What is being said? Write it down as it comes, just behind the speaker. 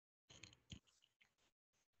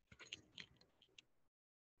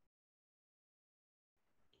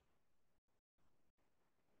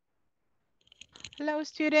Hello,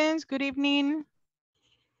 students. Good evening.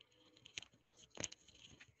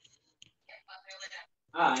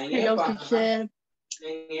 Hello, teacher.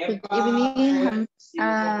 Good evening.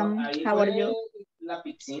 How are you?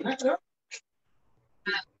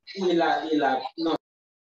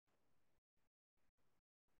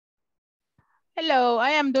 Hello, I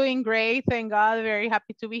am doing great. Thank God. Very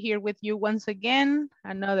happy to be here with you once again.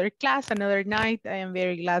 Another class, another night. I am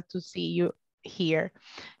very glad to see you here.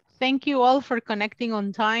 Thank you all for connecting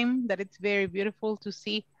on time. That it's very beautiful to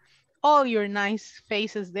see all your nice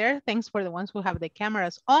faces there. Thanks for the ones who have the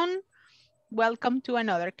cameras on. Welcome to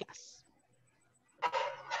another class.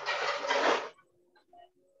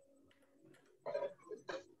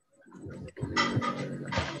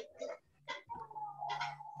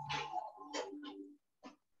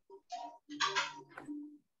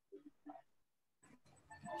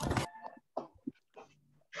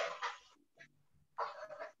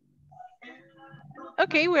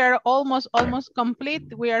 Okay, we are almost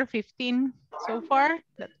complete. We are 15 so far.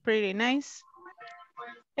 That's pretty nice.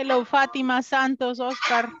 Hello, Fatima, Santos,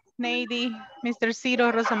 Oscar, Neidy, Mr.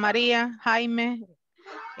 Ciro, Rosa Maria, Jaime,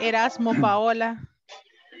 Erasmo, Paola.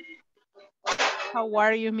 How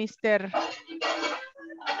are you, Mr.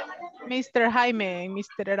 Jaime,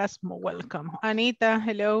 Mr. Erasmo? Welcome. Anita,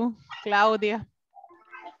 hello. Claudia.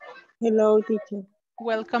 Hello, teacher.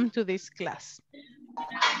 Welcome to this class.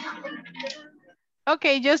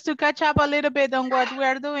 Okay, just to catch up a little bit on what we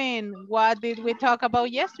are doing. What did we talk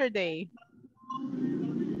about yesterday?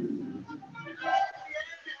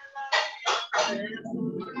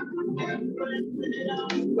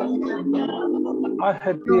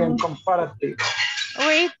 Adjective and comparative.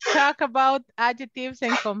 We talk about adjectives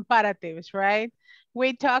and comparatives, right?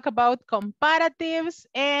 We talk about comparatives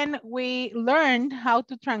and we learned how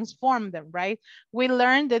to transform them, right? We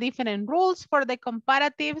learned the different rules for the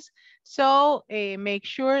comparatives. So make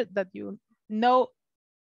sure that you know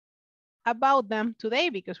about them today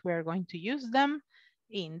because we are going to use them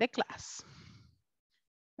in the class.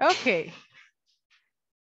 Okay.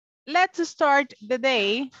 Let's start the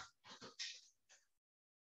day.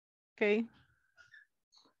 Okay.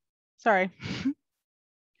 Sorry.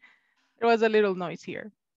 There was a little noise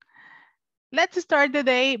here. Let's start the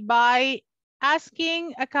day by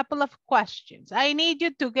asking a couple of questions. I need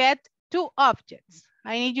you to get two objects.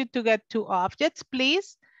 I need you to get two objects,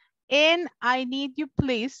 please. And I need you,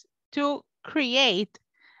 please, to create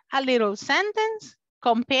a little sentence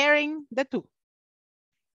comparing the two.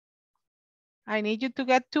 I need you to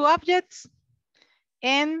get two objects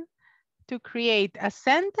and to create a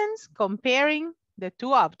sentence comparing the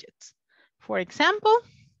two objects. For example,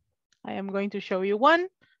 I am going to show you one.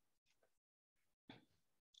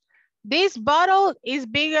 This bottle is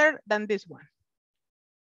bigger than this one.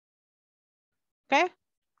 Okay,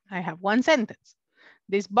 I have one sentence.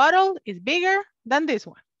 This bottle is bigger than this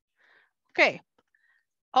one. Okay,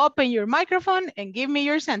 open your microphone and give me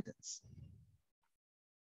your sentence.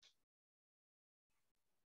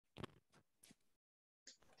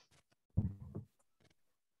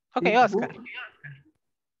 Okay, Oscar.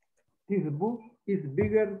 This book is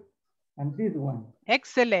bigger than this one.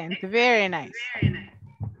 Excellent, very nice.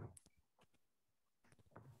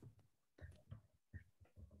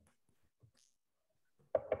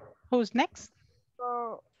 Who's next?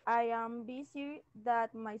 So I am busier than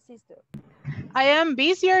my sister. I am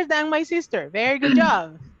busier than my sister. Very good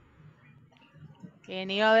job.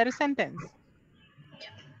 Any other sentence?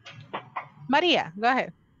 Maria, go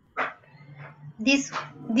ahead. This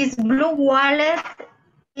blue wallet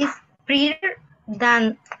is prettier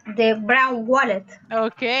than the brown wallet.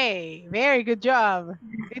 Okay, very good job.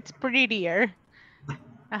 It's prettier.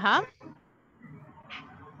 Uh-huh.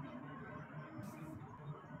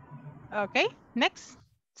 Okay, next.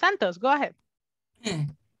 Santos, go ahead.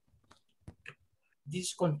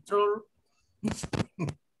 This control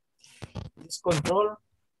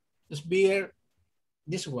is bigger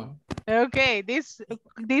this one. Okay, this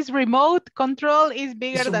remote control is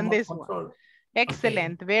bigger than this control. one.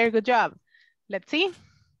 Excellent, okay. Very good job. Let's see,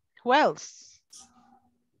 who else?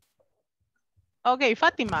 Okay,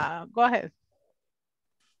 Fatima, go ahead.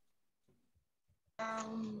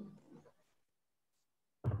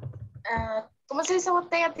 ¿Cómo se dice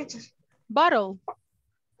botella, teacher? Bottle.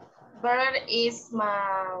 Bottle is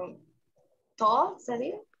my tall,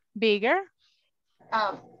 sería? Bigger.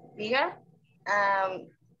 Bigger.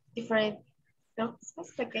 Different. No, es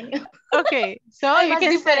más pequeño. Okay, so you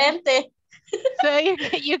can diferente. Say,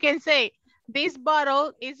 so you can say this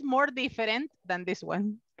bottle is more different than this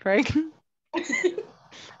one, correct?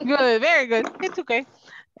 Good, very good. It's okay.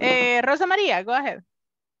 Rosa Maria, go ahead.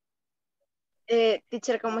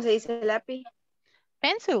 Teacher, ¿cómo se dice lápiz?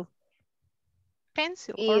 Pencil.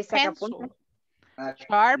 Pencil Y or sacapuntas. pencil.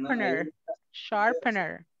 Sharpener.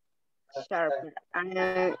 Sharpener.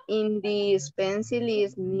 Sharpener. In this pencil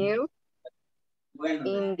is new.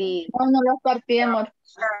 In the... No, no lo partimos.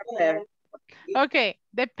 Sharper. Okay,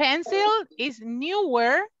 the pencil is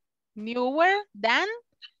newer than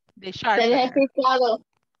the sharpener.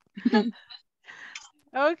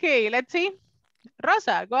 Okay, let's see.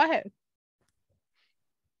 Rosa, go ahead.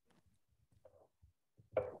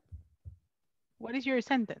 What is your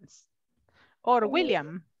sentence? Or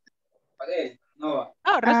William? Oh,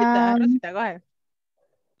 Rosita, Rosita, go ahead.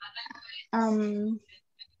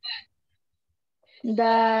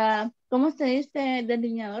 ¿Cómo se dice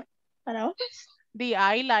delineador para ojos? The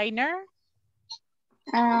eyeliner.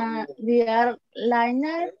 The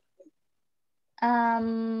eyeliner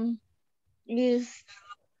is,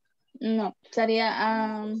 no, sería,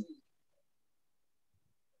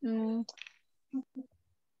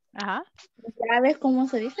 Ajá. ¿sabes cómo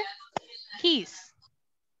se dice? Keys.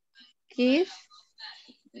 Keys.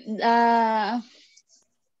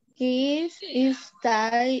 Keys is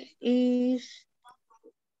tight,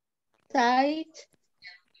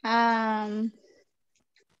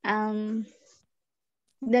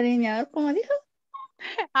 delineador, ¿cómo dijo?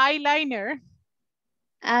 Eyeliner.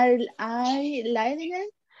 Eyeliner.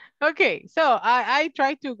 Okay, so I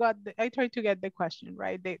try to get the question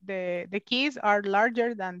right. The keys are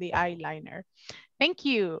larger than the eyeliner. Thank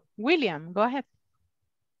you, William. Go ahead.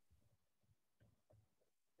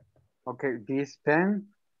 Okay, this pen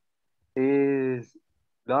is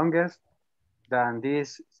longest than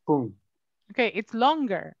this spoon. Okay, it's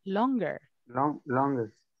longer. Longest.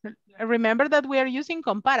 Remember that we are using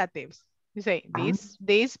comparatives. You say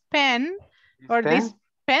this pen or this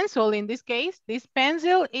pencil in this case, this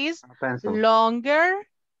pencil is longer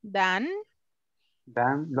than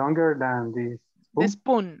this spoon. The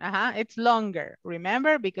spoon. It's longer.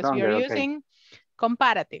 Remember, because we are using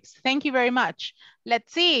comparatives. Thank you very much.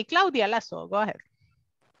 Let's see, Claudia Lasso, go ahead.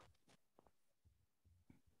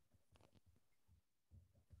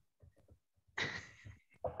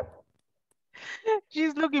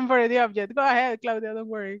 She's looking for the object. Go ahead, Claudia, don't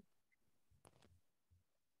worry.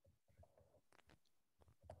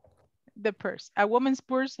 The purse. A woman's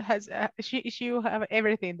purse has, she will have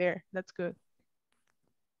everything there. That's good.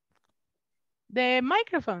 The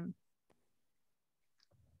microphone.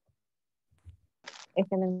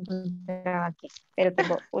 Este lo encontraba aquí, pero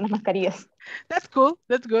tengo unas mascarillas. That's cool,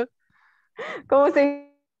 that's good. ¿Cómo se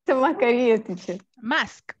dice mascarilla, teacher?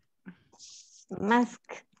 Mask.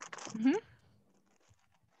 Mask.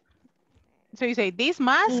 So you say this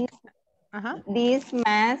mask. This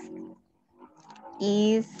mask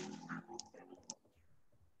is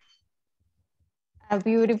a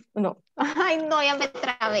beautiful, no. Ay, no, ya me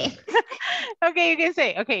trabé. Okay, you can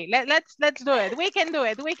say, okay, let's do it. We can do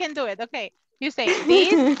it. Okay, you say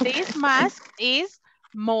this mask is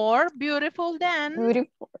more beautiful than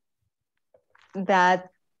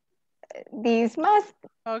that this mask.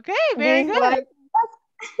 Okay, very good.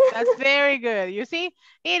 That's very good. You see,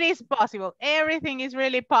 it is possible. Everything is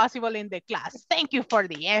really possible in the class. Thank you for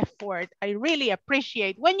the effort. I really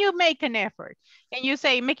appreciate when you make an effort and you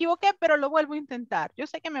say, me equivoqué, pero lo vuelvo a intentar. Yo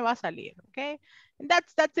sé que me va a salir, okay? And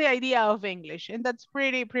that's the idea of English, and that's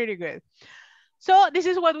pretty good. So this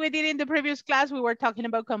is what we did in the previous class. We were talking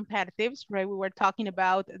about comparatives, right? We were talking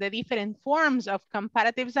about the different forms of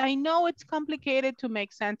comparatives. I know it's complicated to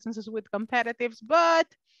make sentences with comparatives, but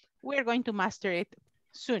we're going to master it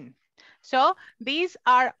soon. So these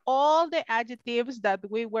are all the adjectives that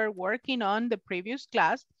we were working on the previous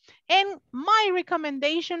class. And my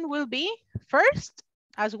recommendation will be, first,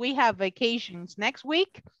 as we have vacations next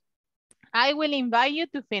week, I will invite you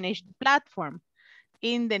to finish the platform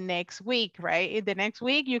in the next week, right? In the next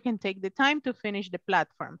week, you can take the time to finish the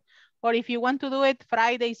platform. Or if you want to do it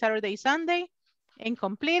Friday, Saturday, Sunday, and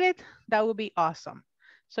complete it, that would be awesome.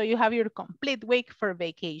 So you have your complete week for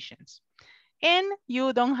vacations. And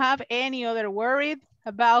you don't have any other worry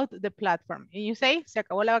about the platform. And you say, se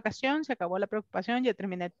acabó la vacación, se acabó la preocupación, ya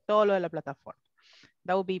terminé todo lo de la plataforma.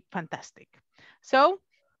 That would be fantastic. So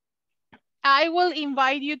I will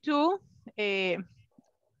invite you to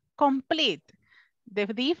complete the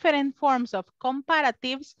different forms of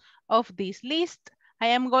comparatives of this list. I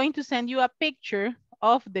am going to send you a picture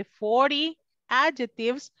of the 40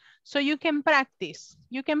 adjectives so you can practice.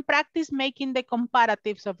 You can practice making the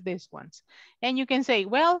comparatives of these ones. And you can say,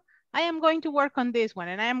 well, I am going to work on this one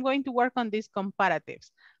and I am going to work on these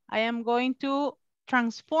comparatives. I am going to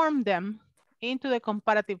transform them into the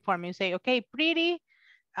comparative form. You say, okay, pretty,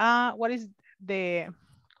 what is the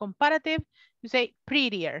comparative? You say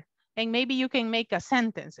prettier. And maybe you can make a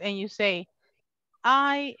sentence and you say,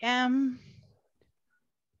 I am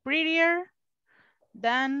prettier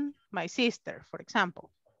than my sister, for example.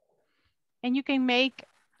 And you can make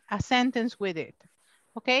a sentence with it,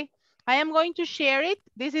 okay? I am going to share it.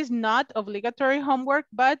 This is not obligatory homework,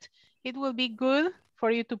 but it will be good for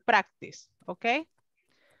you to practice, okay?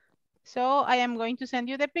 So I am going to send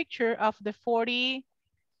you the picture of the 40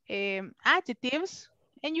 adjectives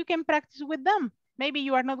and you can practice with them. Maybe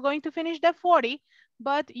you are not going to finish the 40,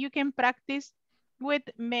 but you can practice with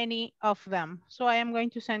many of them. So I am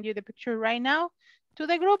going to send you the picture right now to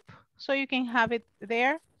the group so you can have it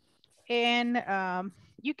there and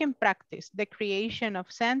you can practice the creation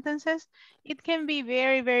of sentences. It can be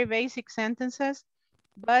very, very basic sentences,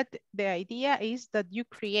 but the idea is that you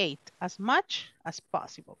create as much as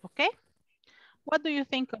possible, okay? What do you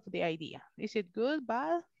think of the idea? Is it good,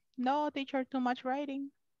 bad? No, teacher, too much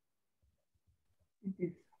writing. It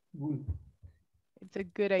is good. It's a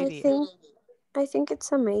good idea. I think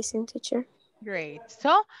it's amazing, teacher. Great.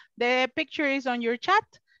 So the picture is on your chat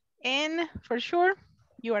and for sure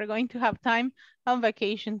you are going to have time on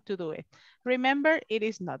vacation to do it. Remember, it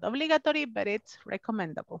is not obligatory, but it's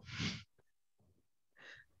recommendable.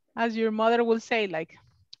 As your mother will say, like,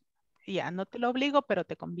 yeah, no te lo obligo, pero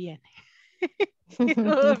te conviene. it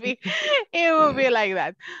will be like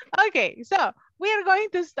that. Okay, so we are going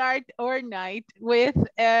to start our night with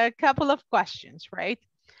a couple of questions, right?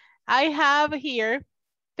 I have here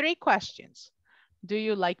 3 questions. Do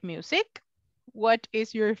you like music? What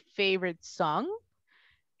is your favorite song?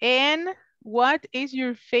 And what is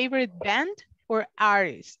your favorite band or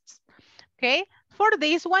artists? Okay, for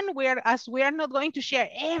this one, as we are not going to share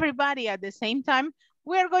everybody at the same time,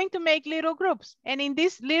 we are going to make little groups. And in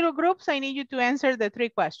these little groups, I need you to answer the 3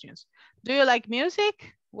 questions. Do you like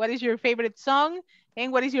music? What is your favorite song?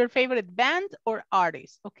 And what is your favorite band or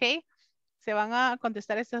artist? Okay, se van a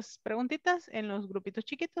contestar estas preguntitas en los grupitos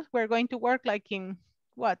chiquitos. We're going to work like in,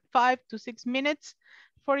 what, 5 to 6 minutes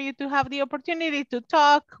for you to have the opportunity to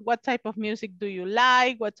talk. What type of music do you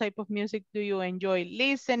like? What type of music do you enjoy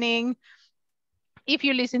listening? If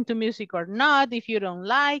you listen to music or not, if you don't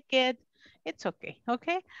like it, it's okay,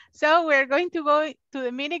 okay? So we're going to go to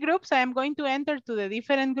the mini groups. I am going to enter to the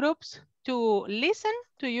different groups to listen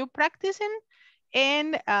to you practicing.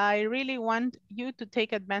 And I really want you to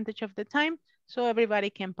take advantage of the time so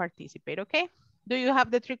everybody can participate, okay? Do you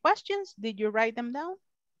have the 3 questions? Did you write them down?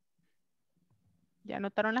 ¿Ya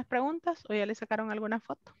anotaron las preguntas o ya le sacaron alguna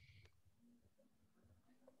foto?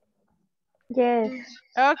 Yes.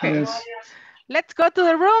 Okay. Yes. Let's go to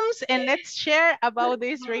the rooms and let's share about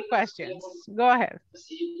these 3 questions. Go ahead.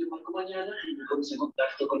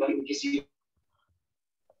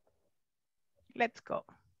 Let's go.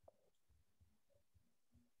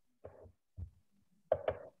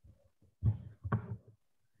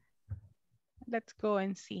 Let's go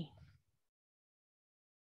and see.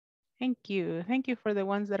 Thank you. Thank you for the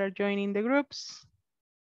ones that are joining the groups.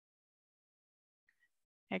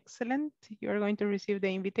 Excellent. You're going to receive the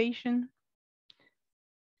invitation.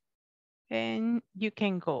 And you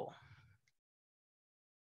can go.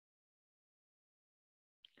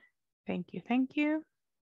 Thank you. Thank you.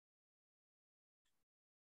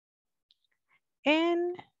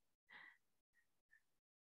 And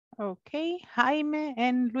okay, Jaime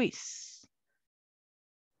and Luis.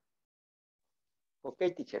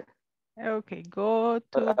 Okay, teacher. Okay, go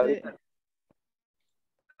to the...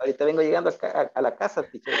 Ahorita vengo llegando a la casa,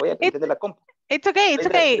 teacher. Voy a encender la compu. It's okay, it's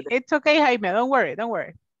okay. It's okay, Jaime. Don't worry, don't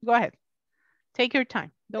worry. Go ahead. Take your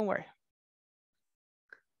time. Don't worry.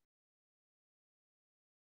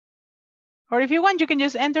 Or if you want, you can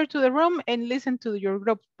just enter to the room and listen to your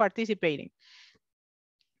group participating.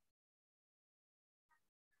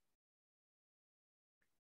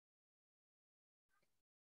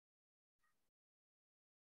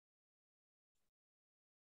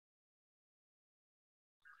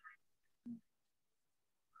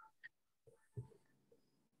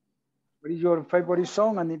 What is your favorite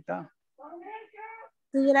song, Anita?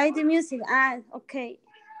 Do you like the music? Ah, okay.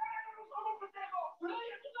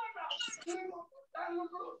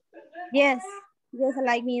 Yes, yes, I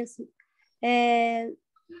like music. ¿Qué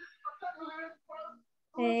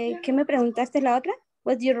me preguntaste la otra?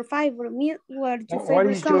 What's your favorite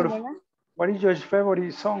song? What is your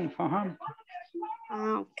favorite song?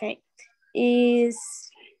 Ah, okay.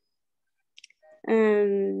 Is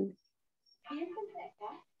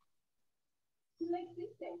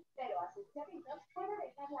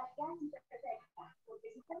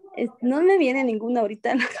no me viene ninguna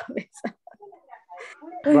ahorita en la cabeza.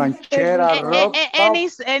 Ranchera, rock,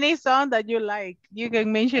 any song that you like. You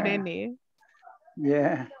can mention any.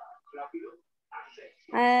 Yeah.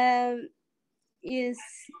 Is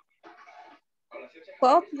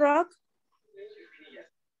pop rock.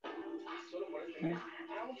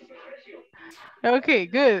 Okay,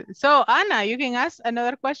 good. So Anna, you can ask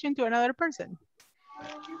another question to another person.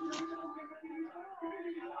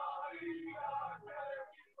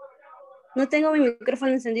 ¿No tengo mi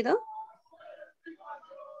micrófono encendido?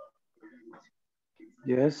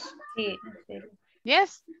 Yes.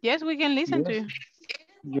 Yes, yes, we can listen to you.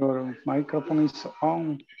 Your microphone is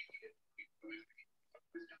on.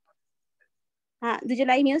 Do you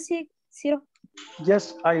like music, Ciro?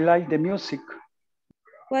 Yes, I like the music.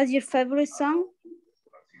 What's your favorite song?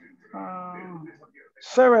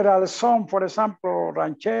 Several songs, for example,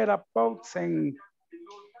 ranchera, pops, and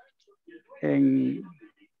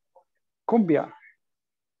cumbia.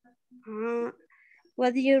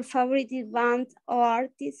 What is your favorite band or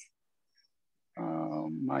artist?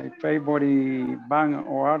 My favorite band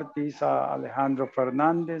or artist Alejandro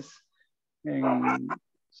Fernandez and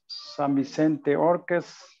San Vicente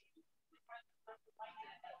Orquest.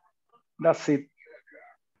 That's it.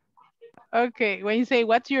 Okay, when you say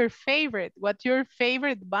what's your favorite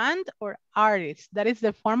band or artist? That is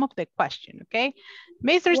the form of the question, okay?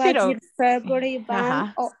 Mr. Ciro. What's your favorite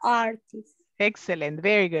band or artist? Excellent,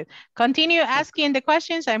 very good. Continue asking the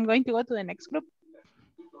questions. I'm going to go to the next group.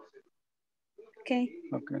 Okay.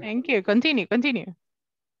 Thank you. Continue.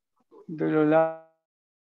 Do you like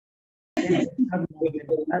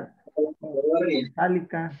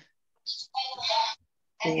Metallica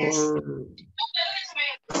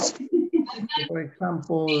for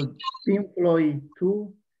example, Pink Floyd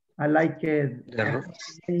too. I like it.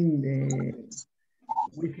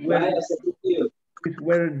 Which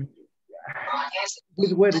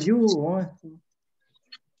were you?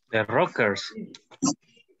 The Rockers.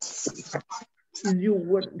 You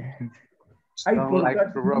were. I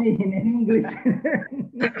forgot the name in English.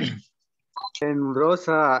 And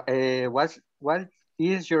Rosa, what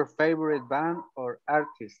is your favorite band or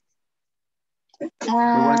artist? We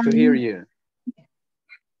want to hear you.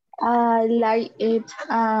 I like it.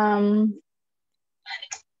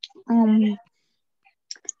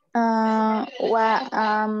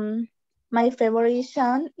 My favorite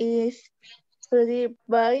song is Pretty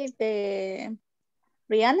Boy de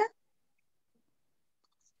Rihanna.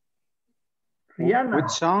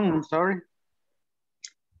 Which song? I'm sorry.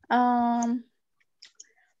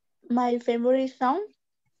 My favorite song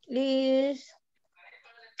is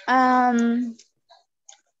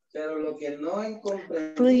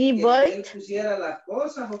Pretty Boy.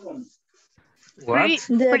 What?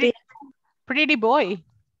 Pretty Boy.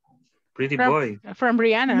 Pretty Boy. From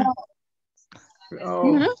Rihanna.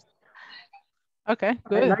 Oh. Okay,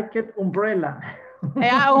 good. I like it, Umbrella.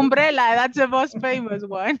 Yeah, Umbrella, that's the most famous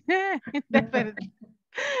one. Definitely.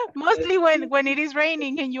 Mostly when it is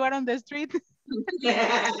raining and you are on the street.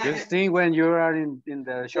 Just think when you are in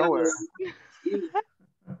the shower.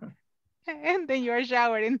 And then you are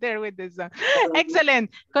showering there with the song.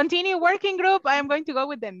 Excellent. Continue working group. I am going to go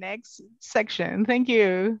with the next section. Thank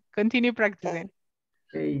you. Continue practicing.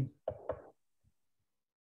 Okay.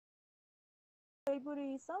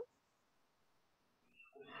 Favorite song?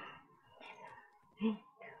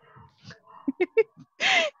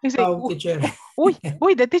 You say, Oh, teacher.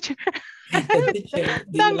 Uy, the teacher. The teacher.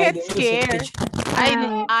 Don't like get scared.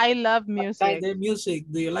 I love music. Like the music.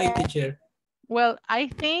 Do you like, teacher? Well, I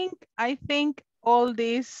think all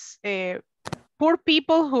these poor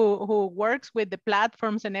people who works with the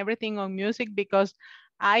platforms and everything on music, because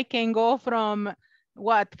I can go from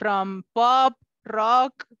pop,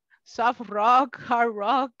 rock, soft rock, hard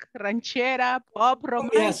rock, ranchera, pop,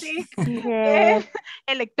 romantic,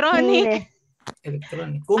 electronic.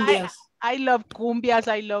 Electronic. Cumbias. I love cumbias.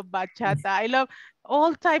 I love bachata. I love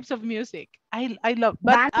all types of music. I love,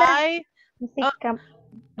 but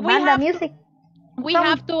we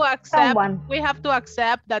have to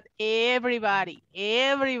accept that everybody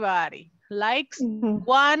likes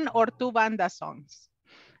one or two banda songs.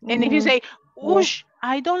 And if you say, "Oosh,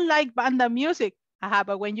 I don't like banda music,"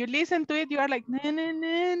 but when you listen to it, you are like,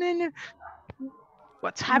 no.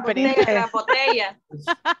 What's happening?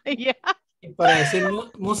 Yeah. Para decir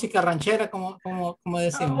música ranchera, como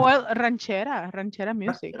decimos. Well, ranchera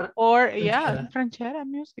music. Or ranchera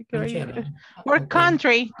music. Ranchera. Or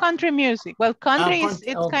country music. Well, country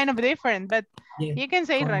it's kind of different, but you can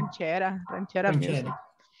say ranchera music.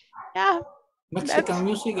 Yeah. Mexican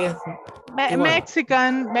music is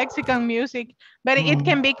Mexican music, but it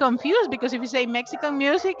can be confused, because if you say Mexican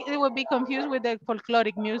music, it will be confused with the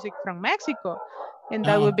folkloric music from Mexico, and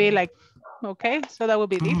that would be like, okay, so that would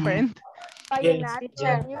be different.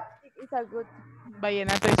 Vallenato music is a good.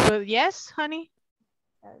 Vallenato is good. Yes, honey.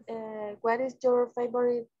 What is your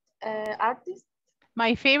favorite artist?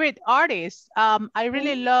 My favorite artist. I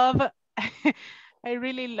really love,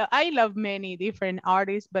 I love many different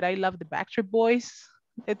artists, but I love the Backstreet Boys.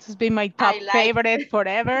 It's been my top favorite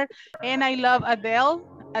forever. And I love Adele.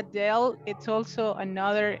 Adele, it's also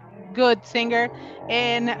another good singer.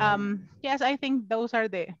 And yes, I think those are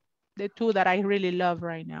the two that I really love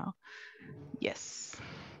right now. Yes.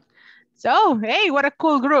 So, hey, what a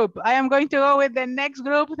cool group. I am going to go with the next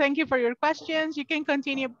group. Thank you for your questions. You can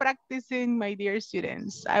continue practicing, my dear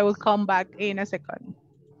students. I will come back in a second.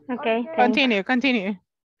 Okay, continue, continue.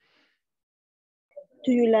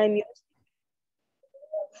 Do you like music?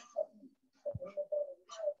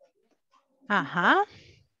 Uh-huh.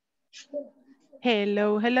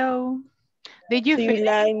 Hello, hello. Did you Do you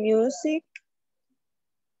like music?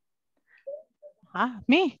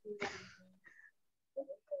 Me.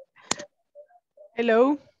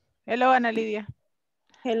 Hello. Hello, Ana Lidia.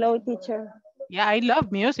 Hello, teacher. Yeah, I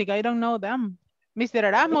love music. I don't know them. Mr.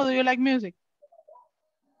 Erasmo, do you like music?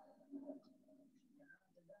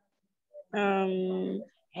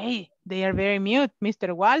 Hey, they are very mute.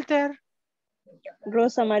 Mr. Walter.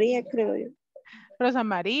 Rosa María, creo yo. Rosa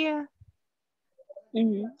María.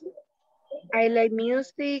 I like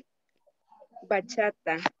music,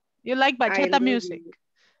 bachata. You like bachata music?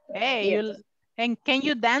 Hey, yes. And can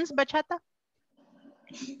you dance bachata?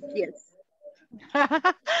 Yes.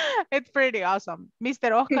 It's pretty awesome.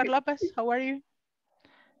 Mr. Oscar Lopez, how are you?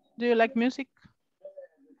 Do you like music?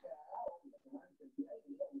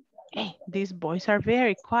 Hey, these boys are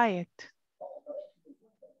very quiet.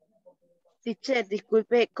 Teacher,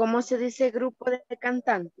 disculpe, ¿cómo se dice grupo de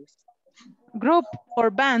cantantes? Group or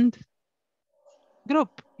band?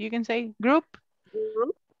 Group, you can say group.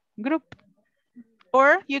 Group.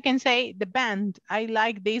 Or you can say the band. I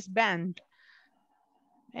like this band.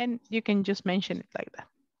 And you can just mention it like that.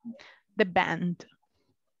 The band.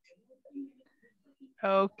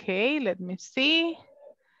 Okay, let me see.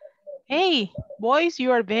 Hey, boys,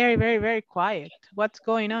 you are very, very, very quiet. What's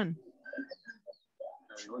going on?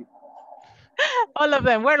 All of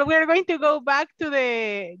them. Well, we're going to go back to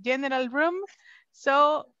the general room.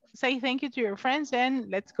 So say thank you to your friends and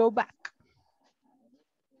let's go back.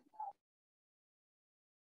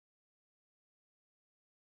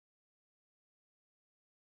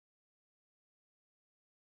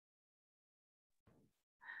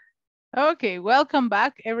 Okay, welcome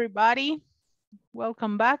back, everybody.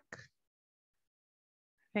 Welcome back.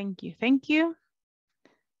 Thank you, thank you.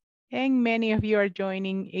 And many of you are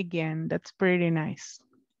joining again. That's pretty nice.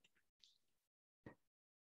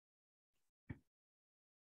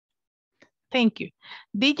 Thank you.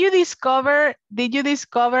 Did you discover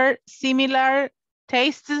similar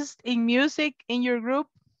tastes in music in your group?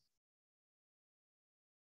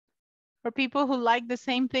 For people who like the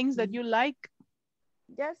same things that you like?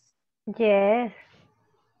 Yes. Yes.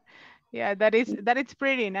 Yeah, that is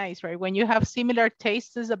pretty nice, right? When you have similar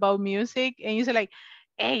tastes about music and you say like,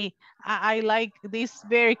 hey, I like this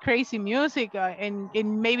very crazy music and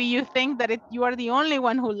maybe you think that you are the only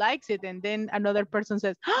one who likes it and then another person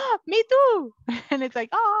says, oh, me too. And it's like,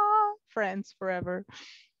 oh, friends forever.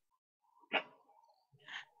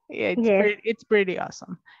 Yeah, it's pretty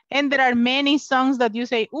awesome. And there are many songs that you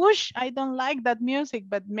say, oosh, I don't like that music,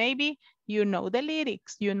 but maybe you know the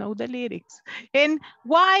lyrics, And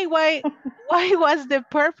why was the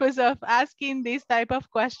purpose of asking these type of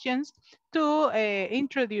questions to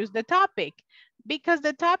introduce the topic? Because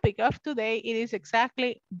the topic of today, it is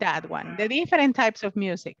exactly that one, the different types of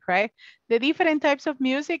music, right? The different types of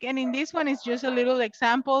music. And in this one, it's just a little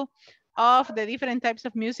example of the different types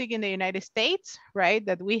of music in the United States, right?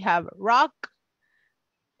 That we have rock,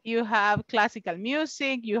 you have classical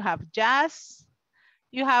music, you have jazz,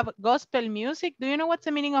 you have gospel music. Do you know what's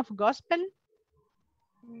the meaning of gospel?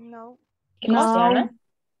 No. Gospel.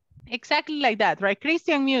 Exactly like that, right?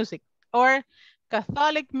 Christian music or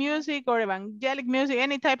Catholic music or evangelic music,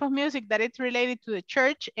 any type of music that it's related to the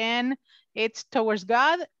church and it's towards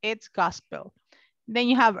God, it's gospel. Then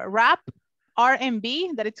you have rap,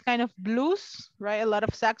 R&B, that it's kind of blues, right? A lot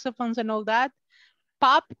of saxophones and all that.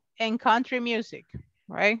 Pop and country music,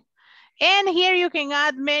 right? And here you can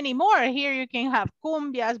add many more. Here you can have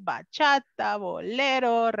cumbias, bachata,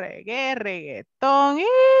 bolero, reggae, reggaeton.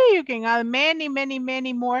 You can add many, many,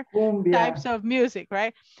 many more types of music,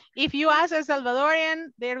 right? If you ask a Salvadorian,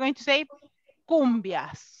 they're going to say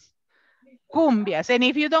cumbias. Cumbias. And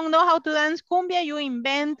if you don't know how to dance cumbia, you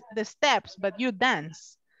invent the steps, but you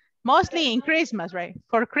dance. Mostly in Christmas, right?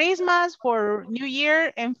 For Christmas, for New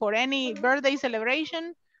Year, and for any birthday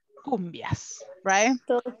celebration, cumbias, right?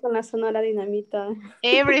 Todos con la Sonora Dinamita.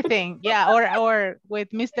 Everything, yeah, or with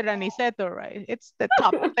Mr. Aniceto, right? It's the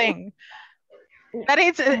top thing. That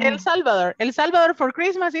is El Salvador. El Salvador for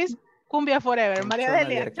Christmas is cumbia forever. Maria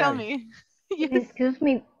Delia, tell me. Yes. Excuse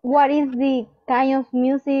me, what is the kind of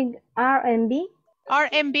music R&B?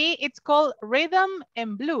 R&B, it's called rhythm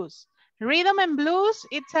and blues. Rhythm and blues,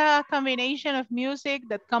 it's a combination of music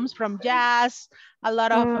that comes from jazz, a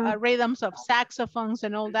lot of rhythms of saxophones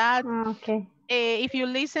and all that. Okay. If you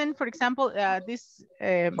listen, for example, this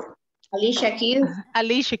Alicia Keys.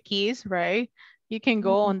 Alicia Keys, right? You can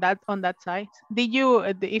go on that site. Did you,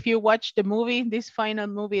 if you watch the movie, this final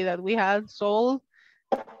movie that we had, Soul,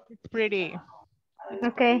 it's pretty.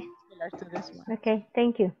 Okay. Similar to this one. Okay,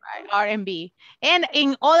 thank you. Right, R&B. And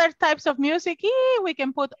in other types of music, we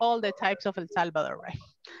can put all the types of El Salvador, right?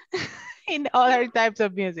 In other types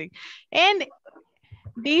of music. And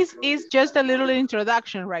this is just a little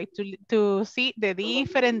introduction, right? To see the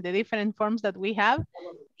different forms that we have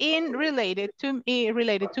related to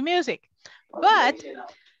music. But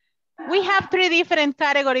we have 3 different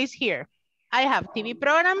categories here. I have TV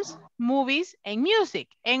programs, movies, and music.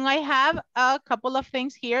 And I have a couple of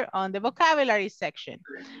things here on the vocabulary section.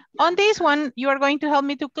 On this one, you are going to help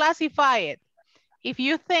me to classify it. If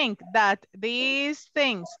you think that these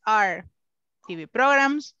things are TV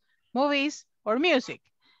programs, movies, or music.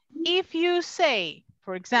 If you say,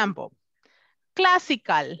 for example,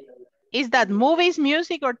 classical, is that movies,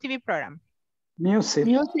 music, or TV program? Music.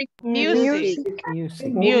 Music.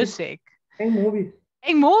 And movies.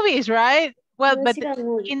 In movies, right? Well, but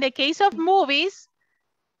in the case of movies,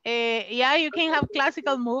 yeah, you can have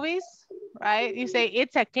classical movies, right? You say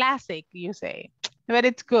it's a classic, you say, but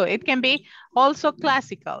it's good. It can be also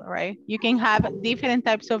classical, right? You can have different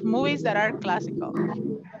types of movies that are classical.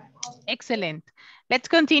 Excellent. Let's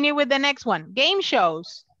continue with the next one. Game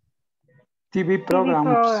shows. TV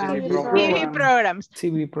programs. TV programs.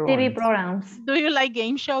 TV programs. Do you like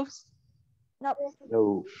game shows?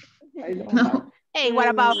 No. I don't know. Hey, what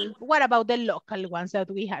about the local ones that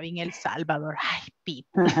we have in El Salvador? Ay,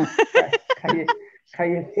 people.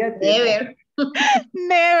 Never.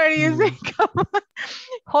 Never, you say, come on.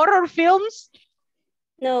 Horror films?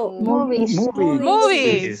 No. Movies.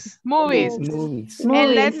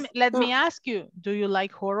 And let me ask you, do you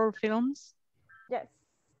like horror films? Yes.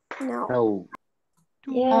 No.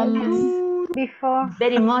 Yes. Before.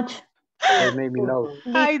 Very much. They made me know.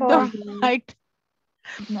 I don't like.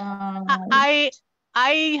 No.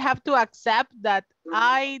 I have to accept that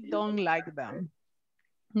I don't like them.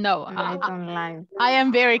 No, I don't like. I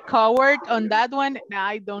am very coward on that one.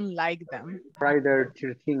 I don't like them. Friday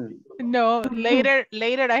 13. No, later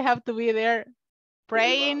I have to be there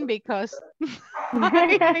praying because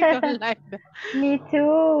I don't like them. Me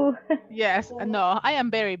too. Yes, no, I am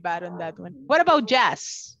very bad on that one. What about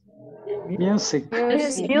jazz? Music.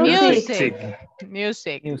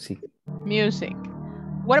 Music.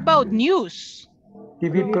 What about news?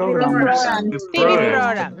 TV programs. TV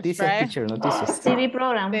programs, Noticias, right? teacher, noticias. TV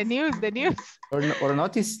programs. The news. Or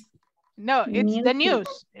notice. No, it's the news,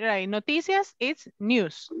 right? Noticias, it's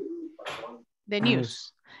news. The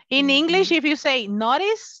news. In English, if you say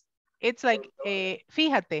notice, it's like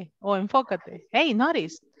fíjate o enfócate. Hey,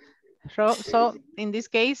 notice. So in this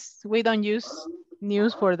case, we don't use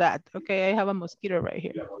news for that. Okay, I have a mosquito right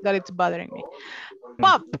here that it's bothering me.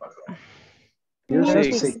 Pop.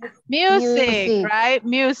 Music. Music, right?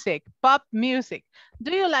 Music. Pop music.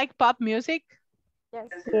 Do you like pop music?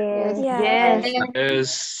 Yes.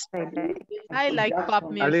 Yes. I like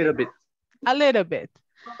pop music. A little bit. A little bit.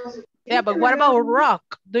 Yeah, but what about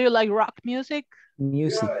rock? Do you like rock music?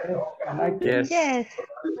 Music. Yes. Yes.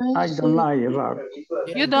 I don't like rock.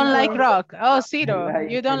 You don't like rock. Oh, Ciro,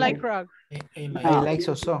 you don't like rock. I like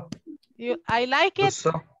so-so. I like it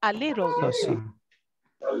So. a little. So-so.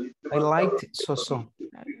 I liked so-so.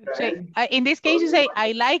 Say, in this case, you say,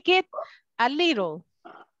 I like it a little.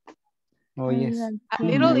 Oh, yes. A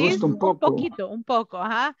little Me is gusta un poco. un poco,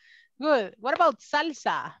 huh? Good. What about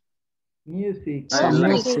salsa? Music. I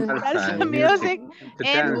like Music. salsa Music. To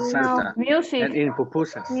dance salsa. Music. And in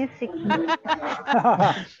pupusas. Music.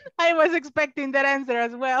 I was expecting that answer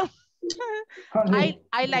as well. I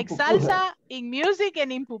like salsa in music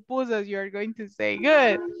and in pupusas, you're going to say.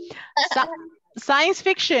 Good. Science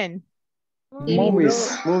fiction.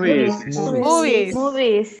 Movies. Movies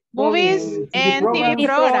and TV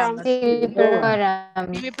programs. TV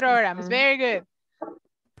TV programs. Very good.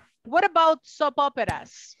 What about soap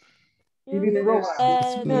operas? TV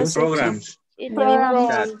programs. Programs.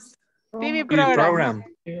 TV programs.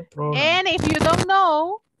 And if you don't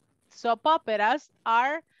know, soap operas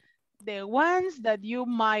are the ones that you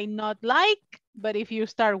might not like, but if you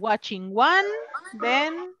start watching one,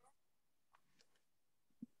 then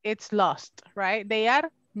it's lost, right? They are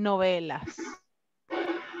novelas.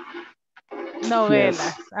 Novelas,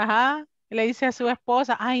 Yes. ajá. Le dice a su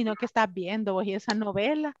esposa, ay, no, que estás viendo vos y esa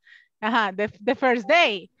novela. Ajá, the first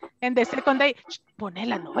day. And the second day, pone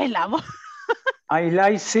la novela vos. I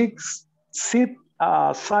like sit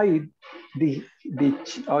aside the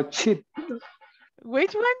cheap.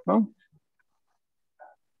 Which one? No?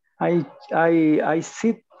 I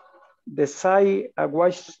sit the side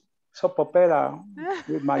watch soap opera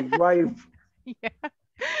with my wife. Yeah.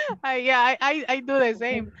 I do the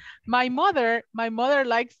same. My mother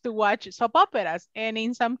likes to watch soap operas, and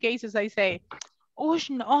in some cases I say, oh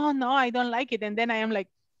no, I don't like it, and then I am like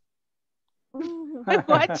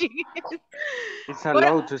watching it. It's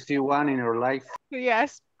allowed to see one in your life.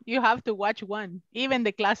 Yes, you have to watch one, even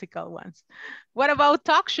the classical ones. What about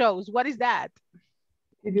talk shows? What is that?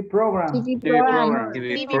 TV program. TV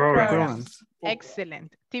programs.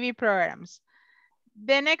 Excellent. TV programs.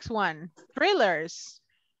 The next one, thrillers.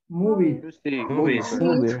 Movies,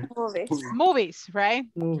 right?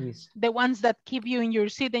 Movies. The ones that keep you in your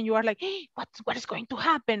seat and you are like, hey, what is going to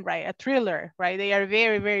happen, right? A thriller, right? They are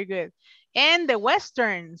very, very good. And the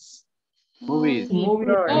westerns. Movies,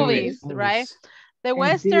 right? The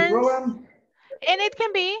westerns. And it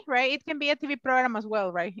can be, right? It can be a TV program as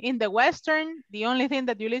well, right? In the Western, the only thing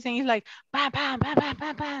that you listen is like, bam, bam, bam, bam,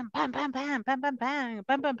 bam, bam, bam, bam, bam, bam, bam, bam,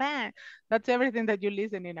 bam, bam, bam. That's everything that you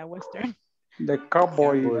listen in a Western. The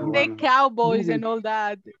cowboy. The cowboys and all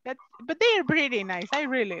that. But they are pretty nice. I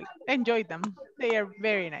really enjoyed them. They are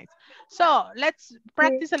very nice. So let's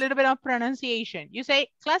practice a little bit of pronunciation. You say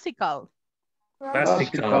classical.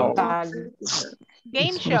 Classical.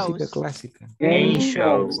 Game shows. Game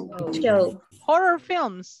shows. Horror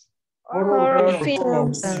films. Horror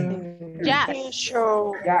films. Jazz.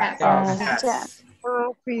 Show. Jazz.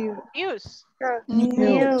 News.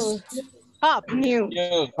 News. Pop.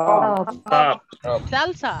 Pop.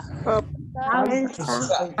 Salsa.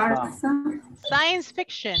 Science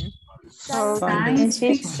fiction. Science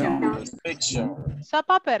fiction. Soap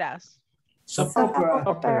operas. Talk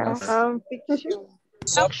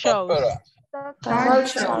shows.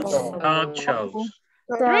 Talk shows.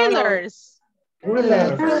 Thrillers.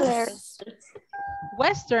 Thrillers.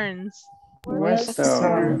 Westerns.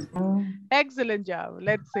 Western. Excellent job.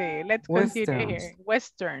 Let's see. Let's continue here.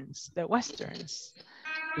 Westerns. The westerns.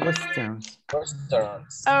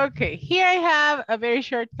 Okay, here I have a very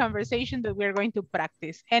short conversation that we're going to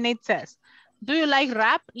practice. And it says, do you like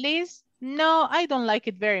rap, Liz? No, I don't like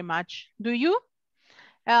it very much. Do you?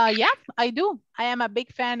 Yeah, I do. I am a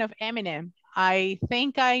big fan of Eminem. I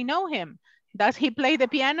think I know him. Does he play the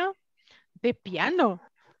piano? The piano?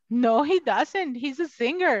 No, he doesn't. He's a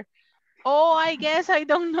singer. Oh, I guess I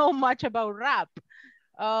don't know much about rap.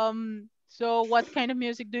 So what kind of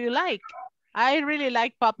music do you like? I really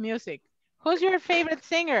like pop music. Who's your favorite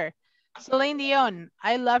singer? Celine Dion.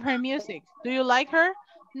 I love her music. Do you like her?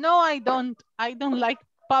 No, I don't. I don't like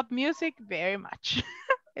pop music very much.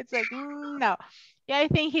 It's like, no. Yeah, I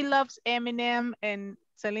think he loves Eminem and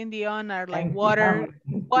Celine Dion are like water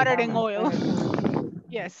and oil.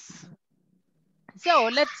 Yes. So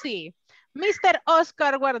let's see. Mr.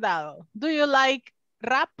 Oscar Guardado, do you like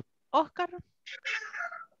rap, Oscar?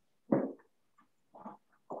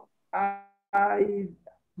 I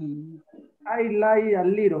like a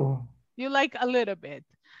little. You like a little bit.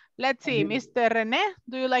 Let's see, Mr. René,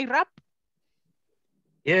 do you like rap?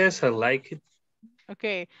 Yes, I like it.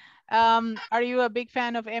 Okay. Are you a big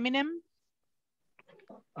fan of Eminem?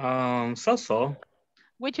 So.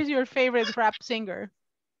 Which is your favorite rap singer?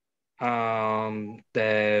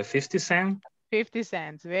 The 50 Cent. 50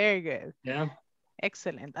 Cent, very good. Yeah.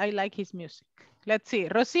 Excellent. I like his music. Let's see.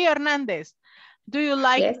 Rocio Hernandez, do you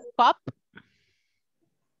like pop?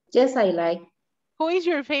 Yes, I like. Who is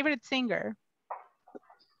your favorite singer?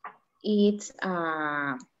 It's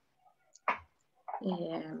Adele.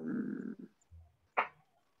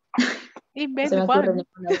 Yes,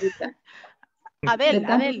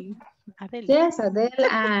 Adele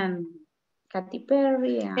and Katy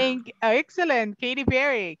Perry. Excellent. Katy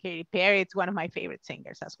Perry. Katy Perry is one of my favorite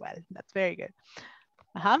singers as well. That's very good.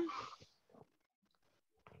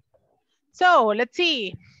 So let's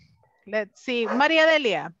see. Let's see. Maria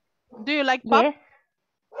Delia, do you like pop?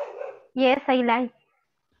 Yes, I like.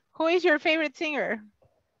 Who is your favorite singer?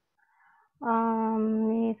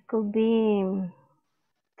 It could be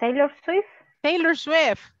Taylor Swift. Taylor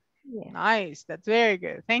Swift. Yeah. Nice. That's very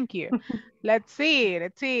good. Thank you. Let's see.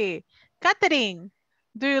 Let's see. Catherine,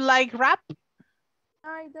 do you like rap?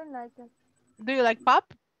 I don't like it. Do you like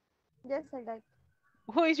pop? Yes, I like.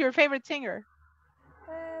 Who is your favorite singer?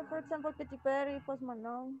 For example, Katy Perry, Post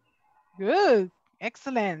Malone. Good.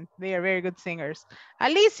 Excellent. They are very good singers.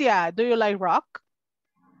 Alicia, do you like rock?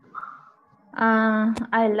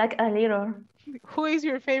 I like a little. Who is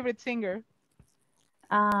your favorite singer?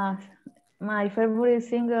 My favorite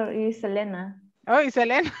singer is Selena. Oh, it's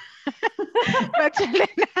Selena. But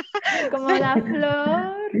Selena. Como la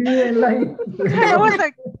flor. I was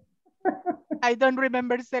like, I don't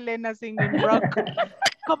remember Selena singing rock.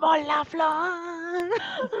 Como la flor.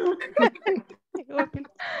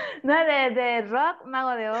 No, de rock,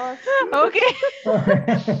 Mago de Oz. Okay.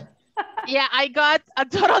 Yeah, I got a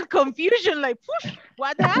total confusion. Like,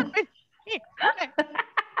 what happened?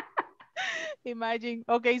 Imagine.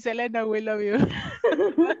 Okay, Selena, we love you.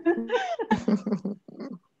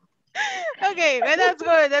 Okay, but that's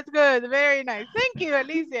good. That's good. Very nice. Thank you,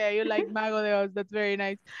 Alicia. You like Mago de Oz. That's very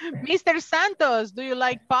nice. Mr. Santos, do you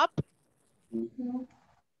like pop?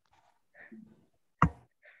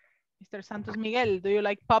 Mr. Santos Miguel, do you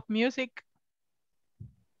like pop music?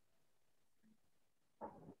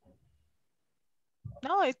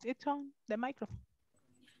 No, it's on the microphone.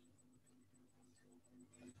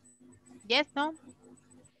 Yes, no?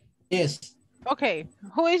 Yes. Okay,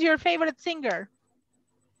 who is your favorite singer?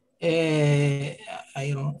 I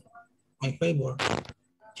don't, my favorite.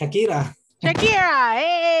 Shakira. Shakira,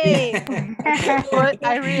 hey! Well,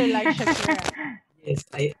 I really like Shakira. Yes,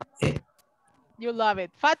 You love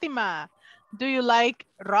it. Fatima, do you like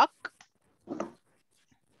rock?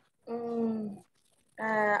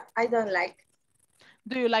 I don't like.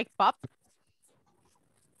 Do you like pop?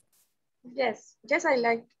 Yes, I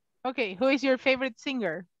like. Okay, who is your favorite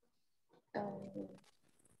singer?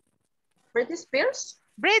 Britney Spears.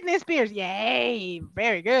 Britney Spears, yay!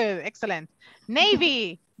 Very good, excellent.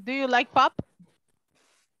 Navy, do you like pop?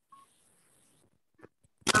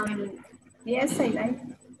 Yes, I like.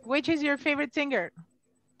 Which is your favorite singer?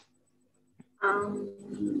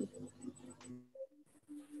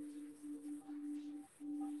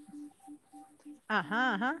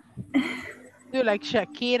 Do you like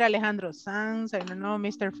Shakira, Alejandro Sanz, I don't know,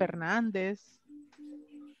 Mr. Fernandez?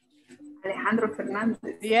 Alejandro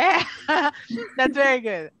Fernandez. Yeah, that's very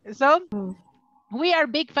good. So we are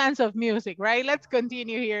big fans of music, right? Let's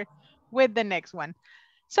continue here with the next one.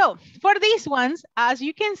 So for these ones, as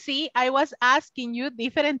you can see, I was asking you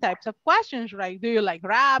different types of questions, right? Do you like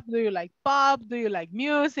rap? Do you like pop? Do you like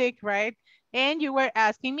music, right? And you were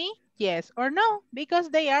asking me yes or no, because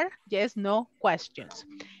they are yes, no questions.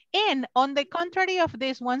 And on the contrary of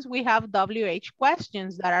these ones, we have WH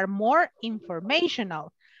questions that are more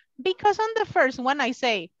informational. Because on the first one, I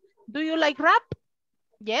say, do you like rap?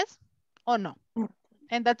 Yes or no?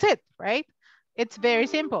 And that's it, right? It's very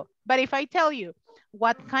simple. But if I tell you,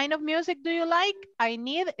 what kind of music do you like? I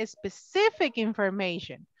need a specific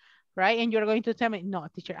information, right? And you're going to tell me, no,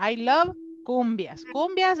 teacher, I love cumbias.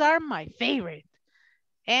 Cumbias are my favorite.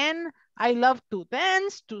 And I love to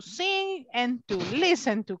dance, to sing, and to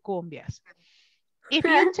listen to cumbias. If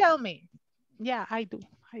you tell me, yeah, I do.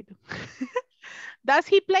 Does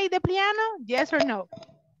he play the piano? Yes or no?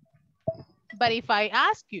 But if I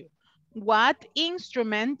ask you, what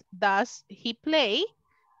instrument does he play?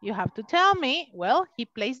 You have to tell me, well, he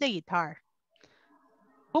plays the guitar.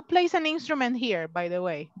 Who plays an instrument here, by the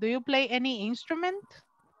way? Do you play any instrument?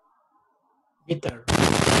 Guitar.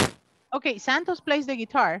 Okay, Santos plays the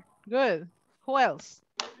guitar. Good. Who else?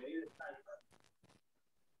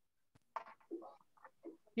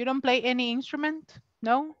 You don't play any instrument?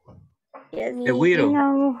 No? Yes, the widow.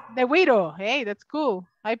 No. The widow. Hey, that's cool.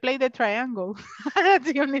 I play the triangle.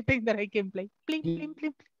 That's the only thing that I can play. Bling, bling,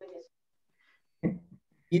 bling.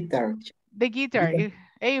 Guitar. The guitar.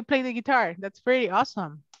 Hey, you play the guitar. That's pretty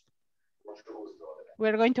awesome.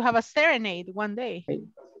 We're going to have a serenade one day.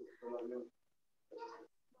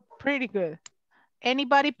 Pretty good.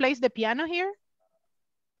 Anybody plays the piano here?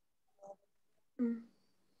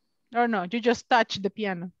 Or no, you just touch the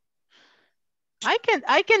piano. I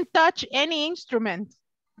can touch any instrument,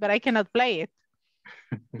 but I cannot play it.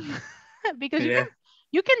 Because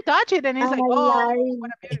you can touch it and it's like, oh,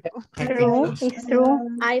 what a beautiful. True, it's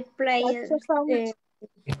true. I play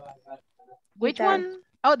Which one?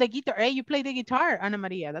 Oh, the guitar. Hey, you play the guitar, Ana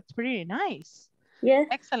Maria. That's pretty nice. Yes.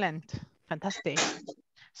 Excellent. Fantastic.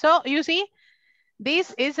 So you see,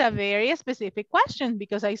 this is a very specific question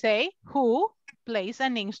because I say, who plays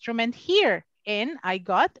an instrument here? And I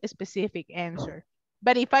got a specific answer.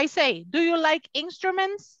 But if I say, do you like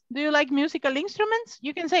instruments? Do you like musical instruments?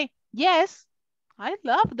 You can say, yes, I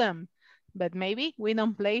love them. But maybe we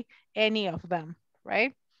don't play any of them,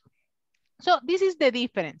 right? So this is the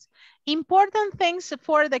difference. Important things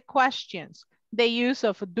for the questions, the use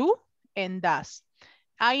of do and does.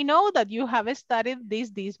 I know that you have studied this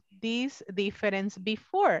difference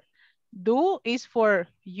before. Do is for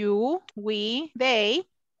you, we, they,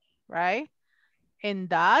 right? And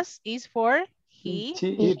does is for he,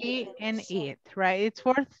 she, and it, right? It's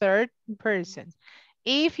for third person.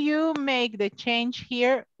 If you make the change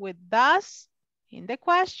here with does in the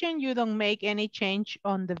question, you don't make any change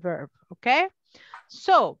on the verb, okay?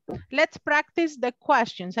 So let's practice the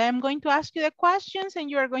questions. I am going to ask you the questions and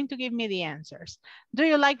you are going to give me the answers. Do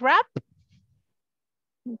you like rap?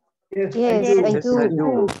 Yes, Yes, I do. I Yes, I do.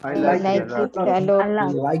 do. I I I like like the it a lot. I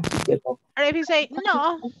like it. Or if you say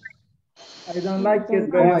no, I don't like it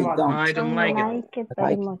No, very I much. No, don't. I don't like it. Like it I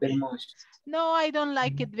very like it much. very much. no, I don't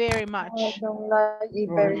like it very I much. don't like it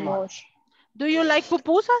very much. Do you like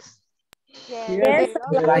pupusas? Yes,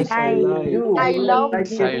 I like I I do. I love Like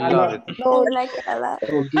Yes, it I a love lot. it. No, like a lot.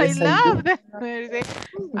 oh, I yes, I do. love them.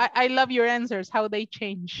 I love your answers, how they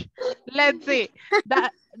change. Let's see.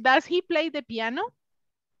 Does he play the piano?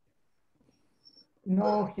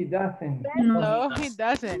 No, he doesn't. No, he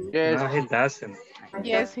doesn't. Yes, No, he doesn't.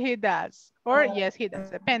 Yes, he does. Or yes, he does,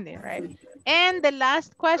 depending, right? And the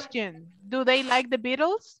last question, do they like the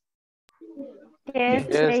Beatles? yes,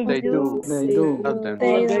 yes, they they do. do. They do. Love them.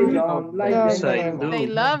 They They don't. don't like No, Yes, them I very them. much. They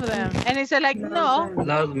do. love them. And it's like, no,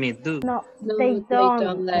 Love me do. No, No, they they don't.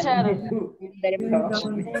 don't like Me too. very much.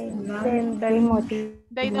 Them very much.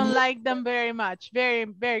 they don't like them very much. Very,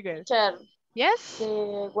 very good. Teacher, Yes?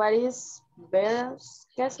 what is Beatles?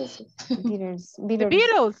 ¿Qué es eso? Beatles. The Beatles.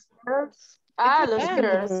 Beatles. Beatles. It's Ah, a los band.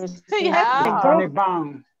 Beatles. Yes. The Ah, panic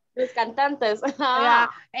band. los cantantes. Yeah. Ah,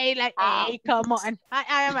 Hey, like, ah. hey, come on. I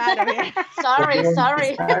am out of here.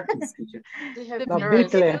 Sorry. Artist, teacher. They have The The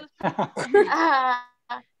Beatles. Beatles. Ah,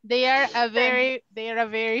 They are a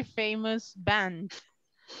very famous band,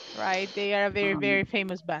 right? They are a very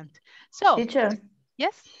famous band. So, Teacher,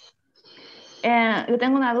 yes. yo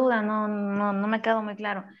tengo una duda, no me quedó muy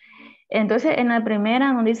claro. Entonces, en la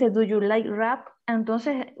primera nos dice, do you like rap?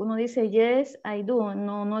 Entonces, uno dice, yes, I do.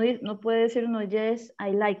 No puede decir uno, yes,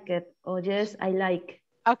 I like it, o yes, I like.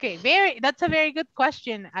 Okay, that's a very good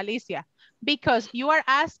question, Alicia, because you are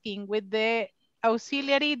asking with the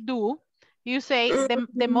auxiliary do, you say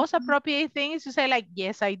the most appropriate thing is to say like,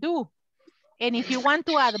 yes, I do. And if you want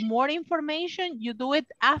to add more information, you do it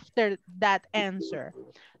after that answer.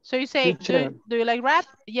 So you say, do you like rap?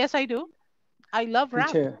 Yes, I do. I love rap.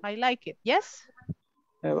 Teacher. I like it. Yes?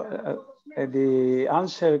 The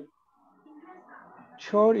answer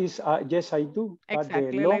short is yes, I do.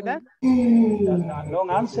 Exactly but like that. The long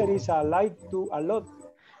answer is I like to a lot.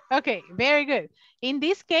 Okay, very good. In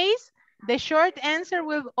this case, the short answer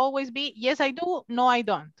will always be, yes, I do, no, I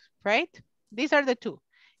don't, right? These are the two.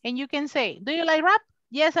 And you can say, do you like rap?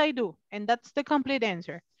 Yes, I do. And that's the complete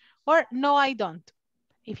answer. Or no, I don't.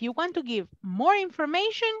 If you want to give more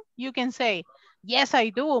information, you can say, yes, I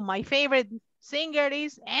do. My favorite singer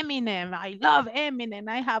is Eminem. I love Eminem.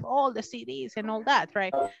 I have all the CDs and all that,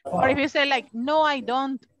 right? Or if you say like, no, I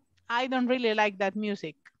don't really like that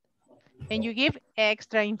music. And you give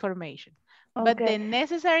extra information. Okay. But the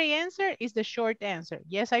necessary answer is the short answer.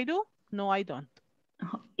 Yes, I do. No, I don't.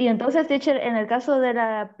 Y entonces, teacher, en el caso de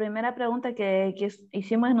la primera pregunta que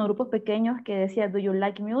hicimos en los grupos pequeños que decía, do you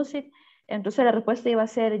like music? Entonces la respuesta iba a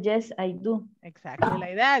ser, yes, I do. Exactly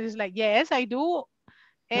like that. It's like, yes, I do.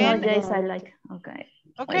 And no, yes, I like. Okay.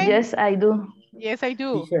 Okay. Yes, I do. Yes, I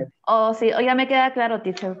do. Teacher. Oh, sí. Ya me queda claro,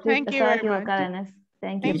 teacher. Thank you Estaba very much. equivocada en eso.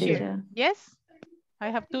 Thank you, teacher. Yes. I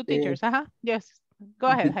have two teachers. Yes. Go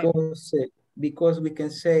ahead. Because we can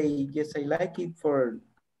say, yes, I like it for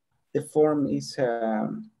the form is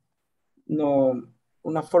no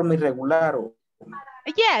una forma irregular.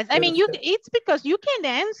 Yes, I mean, it's because you can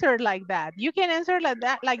answer like that. You can answer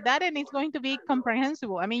like that, and it's going to be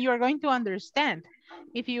comprehensible. I mean, you're going to understand.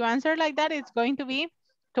 If you answer like that, it's going to be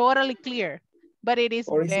totally clear. But it is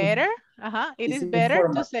better. It is better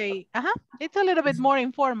informal. To say, it's a little bit more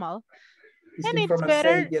informal. And it's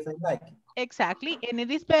better. Say, yes, I like it. Exactly. And it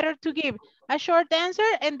is better to give a short answer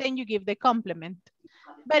and then you give the complement.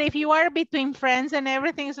 But if you are between friends and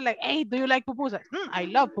everything, it's like, hey, do you like pupusas? I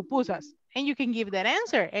love pupusas. And you can give that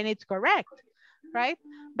answer and it's correct, right?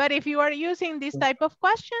 But if you are using this type of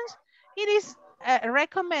questions, it is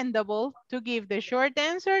recommendable to give the short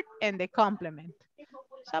answer and the complement.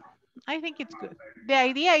 So I think it's good. The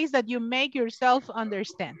idea is that you make yourself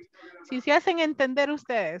understand. Si se hacen entender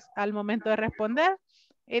ustedes al momento de responder,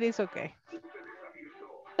 it is okay.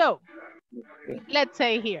 So, let's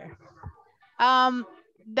say here.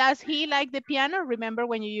 Does he like the piano? Remember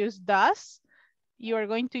when you use does, you are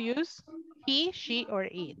going to use he, she, or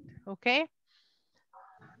it, okay?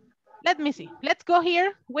 Let me see. Let's go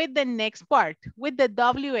here with the next part, with the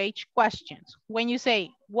WH questions. When you say,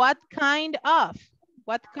 what kind of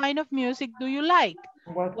music do you like?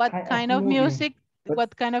 What kind of music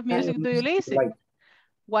do you listen?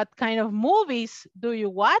 What kind of movies do you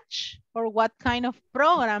watch? Or what kind of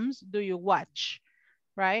programs do you watch,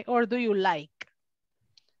 right? Or do you like?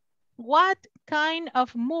 What kind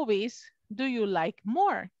of movies do you like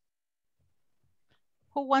more?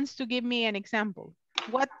 Who wants to give me an example?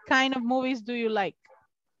 What kind of movies do you like?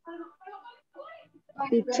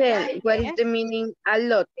 Teacher, what is the meaning a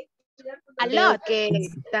lot? A lot. Que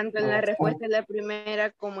tanto en la respuesta de la primera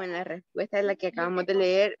como en la respuesta de la que acabamos de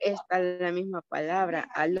leer está la misma palabra,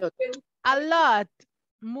 a lot. A lot.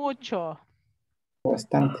 Mucho.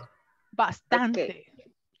 Bastante. Bastante. Okay.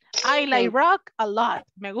 I like rock a lot.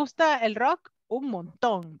 Me gusta el rock un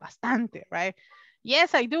montón, bastante, right?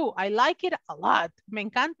 Yes, I do. I like it a lot. Me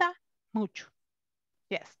encanta mucho.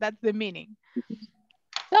 Yes, that's the meaning.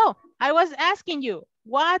 So, I was asking you,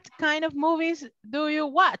 what kind of movies do you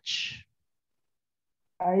watch?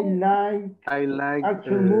 I like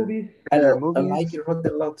action movies. I like it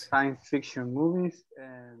a lot. Science fiction movies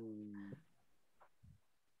and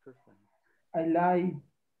I like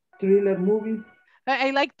thriller movies.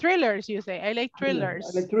 I like thrillers, you say. I like thrillers.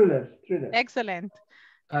 I like thrillers. Excellent.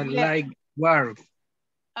 I like war.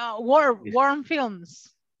 Warm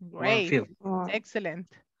films. Great. Warm film. Excellent.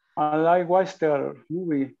 I like Western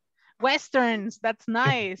movie. Westerns, that's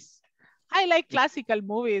nice. I like classical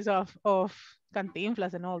movies of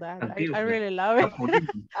Cantinflas and all that. I really love it.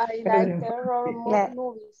 I like terror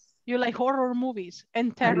movies. You like horror movies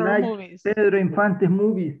and terror movies. Pedro Infante's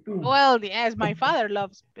movies too. Well, yes, my father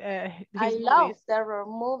loves I love terror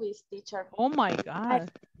movies, teacher. Oh my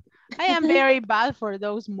God. I am very bad for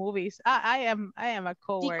those movies. I am a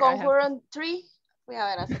coward. The Conjuring 3. Fui a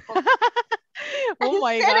ver hace poco. Oh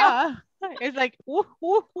my God. It's like,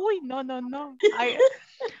 no.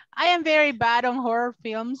 I am very bad on horror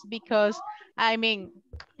films because, I mean,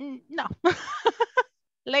 no.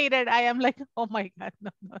 Later, I am like, oh my God,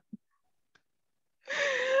 no.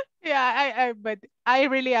 Yeah, but I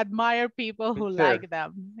really admire people who like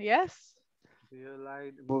them. Yes? Do you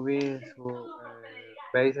like movies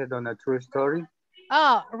based on a true story?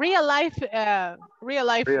 Oh, real life. Real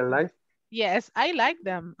life? Yes, I like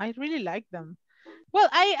them. I really like them. Well,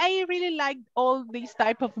 I really like all these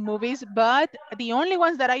type of movies, but the only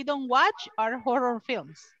ones that I don't watch are horror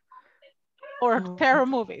films or terror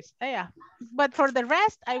movies. Yeah. But for the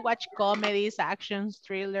rest, I watch comedies, actions,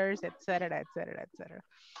 thrillers, etc., etc., etc.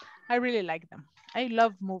 I really like them. I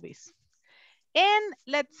love movies. And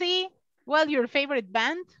let's see, well, your favorite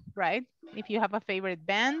band, right? If you have a favorite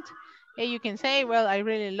band, you can say, well, I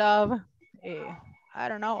really love, I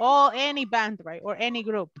don't know, any band, right? Or any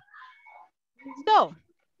group. So,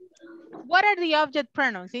 what are the object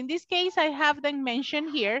pronouns? In this case, I have them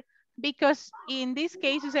mentioned here because in this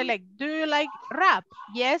case, you say like, do you like rap?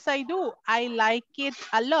 Yes, I do. I like it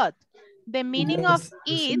a lot. The meaning of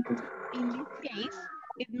it, in this case,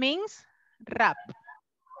 it means rap.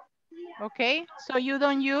 Okay, so you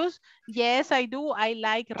don't use, yes, I do, I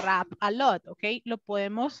like rap a lot, okay? Lo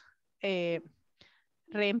podemos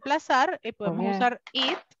reemplazar, podemos usar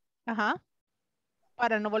it,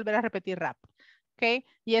 para no volver a repetir rap. Okay,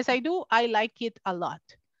 yes, I do, I like it a lot.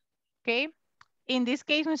 Okay, in this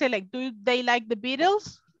case, we say like, do they like the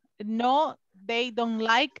Beatles? No, they don't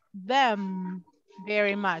like them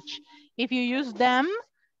very much. If you use them,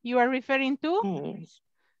 you are referring to?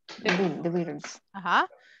 The Beatles.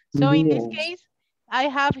 So in this case, I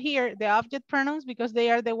have here the object pronouns because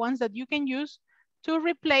they are the ones that you can use to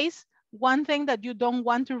replace one thing that you don't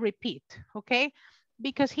want to repeat, okay?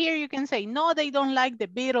 Because here you can say, no, they don't like the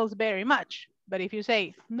Beatles very much. But if you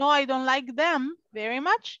say, no, I don't like them very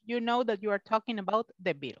much, you know that you are talking about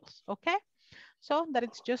the Beatles, okay? So that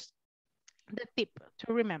it's just the tip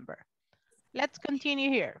to remember. Let's continue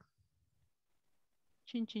here.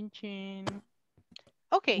 Chin, chin, chin.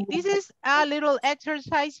 Okay, this is a little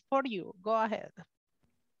exercise for you. Go ahead.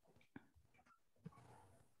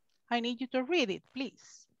 I need you to read it,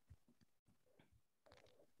 please.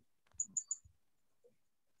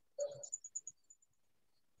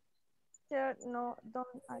 No, don't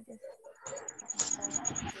adjust.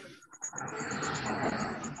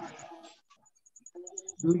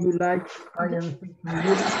 Do you like science fiction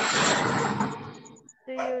movies?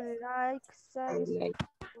 Do you like science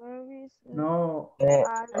movies? No. No,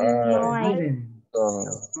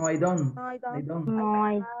 I don't. No,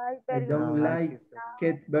 I don't like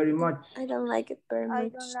it very much. I don't like it very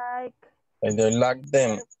much. don't like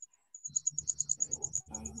them.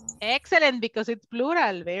 Excellent, because it's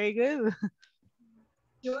plural. Very good.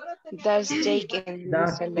 Does Jake and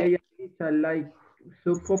Does Lisa Jay and Lisa like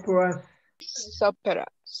soap operas? soap opera?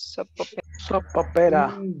 Soap opera. Soap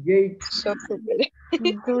opera. Jake. Soap opera. Do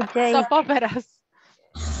Jake, Soap operas.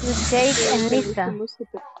 do Jake and Lisa.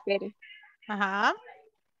 Uh-huh.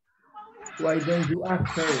 Why don't you ask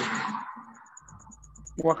her?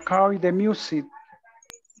 What kind of music?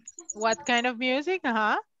 What kind of music?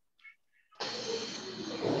 Uh-huh.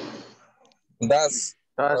 Does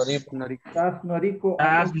Noriko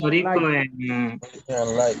That's Noriko like. and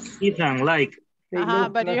Ethan like. They Uh-huh.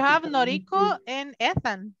 love But you have classical Noriko music. and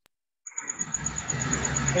Ethan.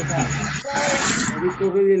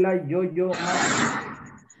 Noriko really like Yo-Yo Ma.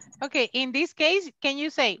 Okay, in this case, can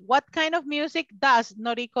you say what kind of music does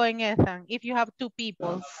Noriko and Ethan if you have two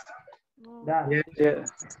people? That. Yeah.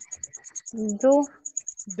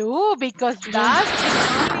 Do, because does is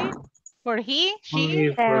only for he,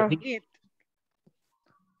 she, Only for or it.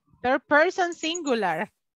 Third person singular.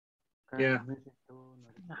 Yeah.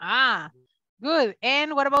 Ah, good.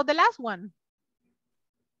 And what about the last one?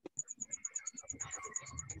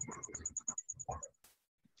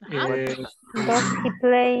 Does he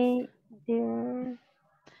play the...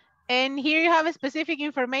 And here you have specific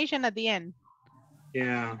information at the end.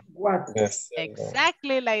 Yeah. What? Yes.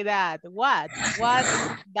 Exactly like that. What? What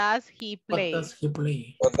does he play? What does he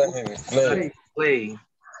play? What does he play? Play.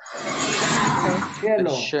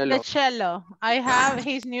 The cello. I have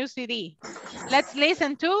his new CD. Let's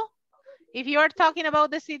listen to. If you are talking about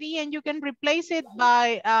the CD and you can replace it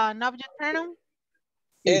by an object pronoun.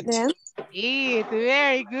 It. It.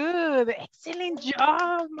 Very good. Excellent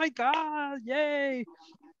job. My God. Yay.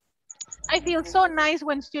 I feel so nice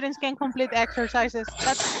when students can complete exercises.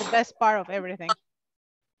 That's the best part of everything.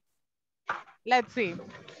 Let's see.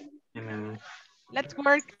 Let's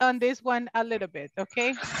work on this one a little bit,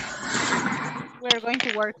 okay? We're going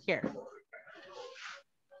to work here.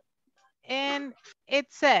 And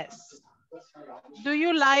it says, do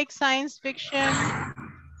you like science fiction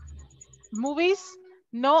movies?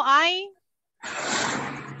 No, I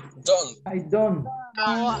don't. I don't.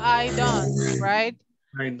 No, I don't, right?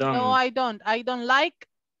 I don't. No, I don't. I don't like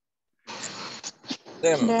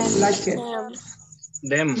them. Like it.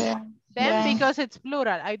 Them. Them because it's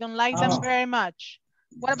plural. I don't like them very much.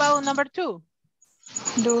 What about number two?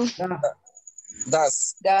 Do.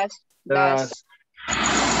 Does.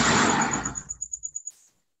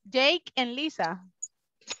 Jake and Lisa.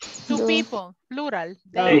 Two Do. people, plural.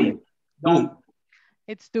 They. Do.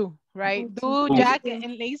 It's two, right? Do, Jack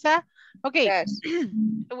and Lisa. Okay,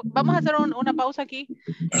 vamos a hacer una pausa aquí.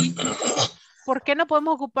 ¿Por qué no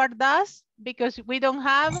podemos ocupar does? Because we don't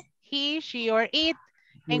have he, she, or it,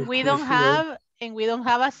 and we don't have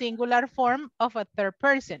a singular form of a third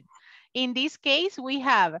person. In this case, we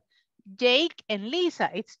have Jake and Lisa.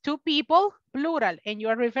 It's two people, plural, and you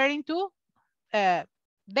are referring to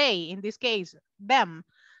they, in this case, them.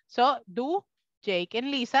 So do Jake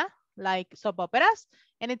and Lisa like soap operas?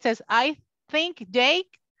 And it says, I think Jake,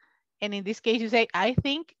 and in this case you say, I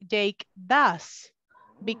think Jake does,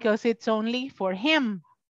 because it's only for him.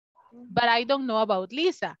 But I don't know about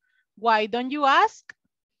Lisa. Why don't you ask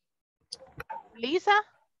Lisa?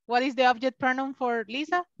 What is the object pronoun for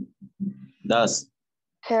Lisa? Does.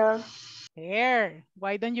 Her. Her.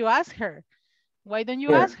 Why don't you ask her? Why don't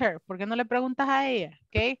you ask her? ¿Por qué no le preguntas a ella?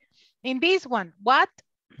 Okay. In this one, what?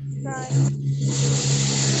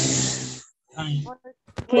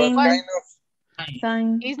 King. What kind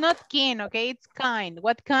of? It's not kin, okay? It's kind.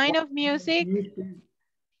 What kind of music?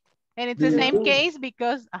 And it's the same case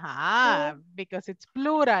because, because it's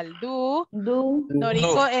plural. Do.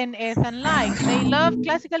 Noriko and Ethan like. They love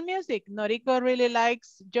classical music. Noriko really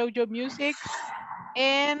likes JoJo music.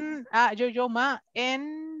 And JoJo Ma.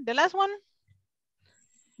 And the last one?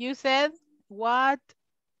 You said, what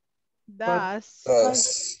does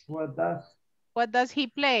he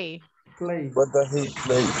play? What does he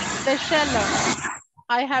play? The cello.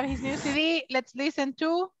 I have his new CD. Let's listen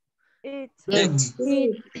to it.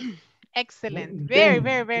 Excellent. Very,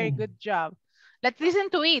 very, very good job. Let's listen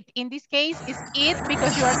to it. In this case, it's it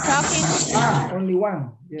because you are talking. Only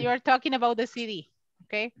one. You are talking about the CD.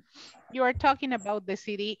 Okay. You are talking about the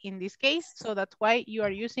CD in this case. So that's why you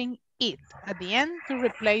are using it at the end to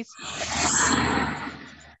replace.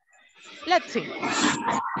 Let's see.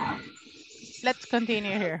 Let's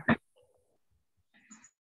continue here.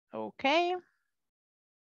 Okay.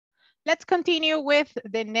 Let's continue with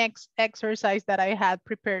the next exercise that I had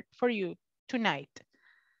prepared for you tonight.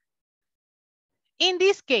 In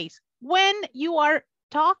this case, when you are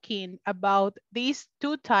talking about these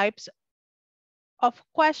two types of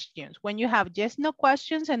questions, when you have yes, no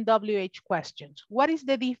questions and WH questions, what is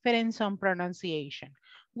the difference on pronunciation?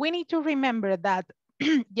 We need to remember that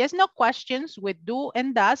yes, no questions with do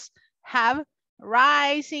and does have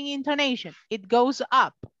rising intonation. It goes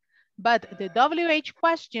up, but the WH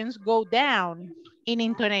questions go down in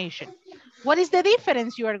intonation. What is the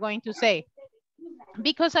difference you are going to say?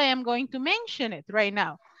 Because I am going to mention it right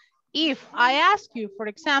now. If I ask you, for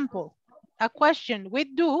example, a question with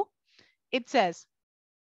do, it says,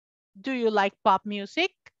 do you like pop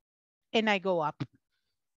music? And I go up,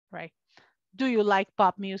 right? Do you like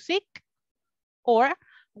pop music? Or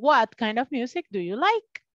what kind of music do you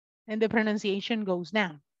like? And the pronunciation goes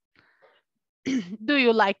down. Do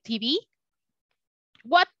you like TV?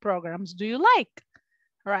 What programs do you like,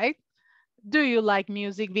 right? Do you like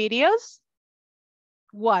music videos?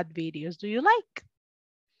 What videos do you like?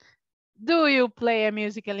 Do you play a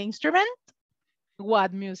musical instrument?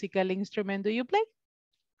 What musical instrument do you play?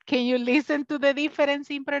 Can you listen to the difference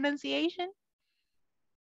in pronunciation?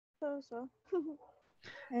 So.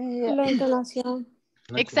 La entonación.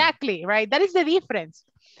 Exactly, right? That is the difference.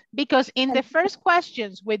 Because in the first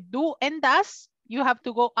questions with do and does, you have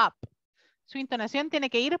to go up. Su intonación tiene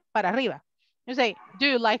que ir para arriba. You say, do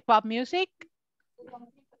you like pop music?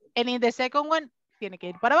 And in the second one, tiene que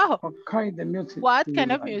ir para abajo. What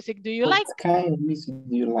kind of music do you like? What kind of music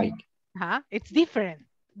do you like? It's different.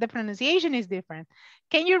 The pronunciation is different.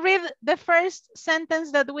 Can you read the first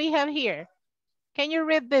sentence that we have here? Can you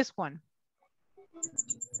read this one?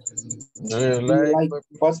 Do you like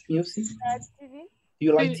pop music? Do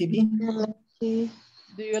you like TV?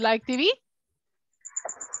 Do you like TV?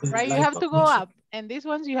 Right, you have to go up. And these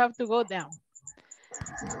ones you have to go down.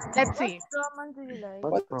 Let's see.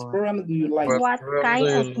 What program do you like? What kind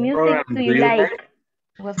of music do you like?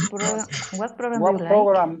 What What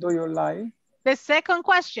program do you like? The second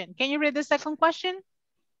question. Can you read the second question?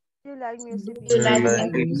 Do you like music Do you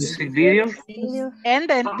like music videos? And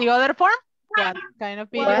then the other form? What kind of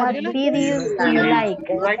videos What do you like?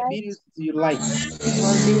 videos do you like? What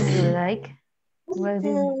videos do you like? What do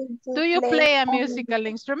you like? Do you play a musical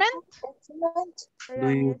instrument? Do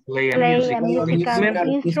you play a Play music a musical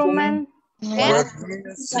instrument? And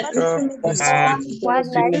What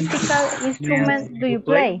musical instrument do you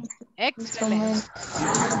play? excellent.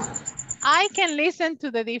 I can listen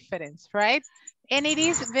to the difference, right? And it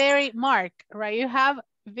is very marked, right? You have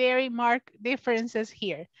very marked differences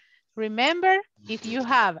here. Remember, if you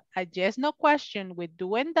have a yes, no question with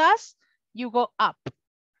do and does, you go up.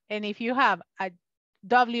 And if you have a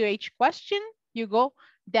WH question, you go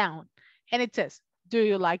down. And it says, do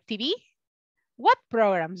you like TV? What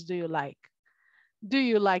programs do you like? Do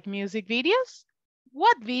you like music videos?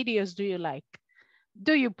 What videos do you like?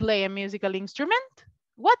 Do you play a musical instrument?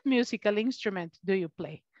 What musical instrument do you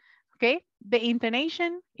play? Okay, the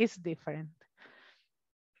intonation is different.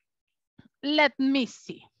 Let me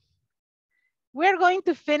see. We're going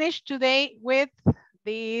to finish today with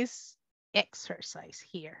this exercise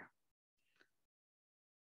here.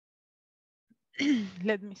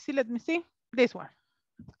 Let me see. This one.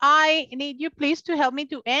 I need you please to help me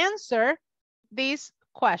to answer these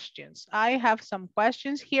questions. I have some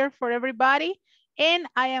questions here for everybody, and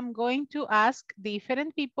I am going to ask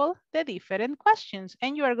different people the different questions,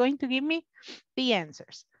 and you are going to give me the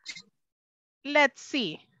answers. Let's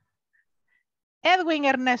see. Edwin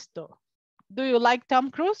Ernesto, do you like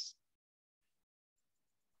Tom Cruise?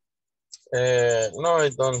 No, I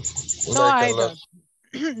don't. No, I don't.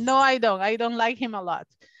 No, I don't. I don't like him a lot.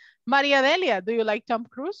 Maria Delia, do you like Tom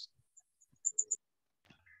Cruise?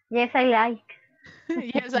 Yes, I like.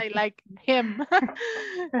 Yes, I like him.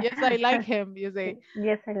 Yes, I like him, you say.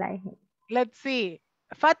 Yes, I like him. Let's see.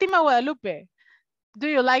 Fatima Guadalupe, do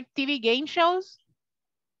you like TV game shows?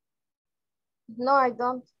 No, I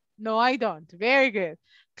don't. No, I don't. Very good.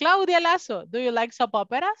 Claudia Lasso, do you like soap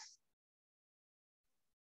operas?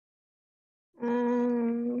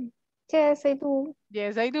 Yes, I do.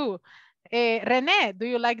 Yes, I do. Rene, do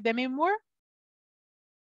you like Demi Moore?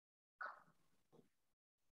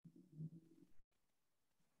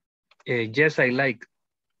 Yes, I like.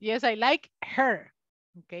 Yes, I like her.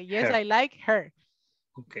 Okay, yes, Her. I like her.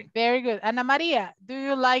 Okay. Very good. Ana Maria, do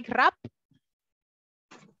you like rap?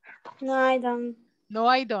 No, I don't. No,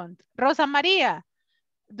 I don't. Rosa Maria,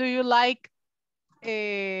 do you like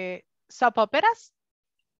soap operas?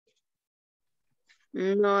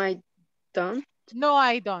 No, I don't. No,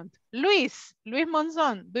 I don't. Luis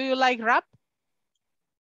Monzon, do you like rap?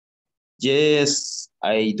 Yes,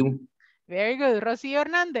 I do. Very good. Rocio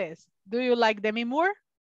Hernandez, do you like Demi Moore?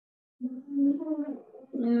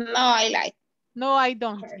 No, I like. No, I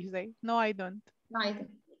don't, you say. No, I don't. No, I don't.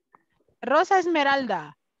 Rosa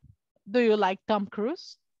Esmeralda, do you like Tom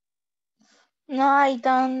Cruise? No, I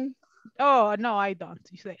don't. Oh, no, I don't.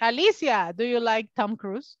 You say, Alicia, do you like Tom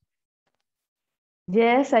Cruise?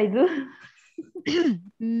 Yes, I do.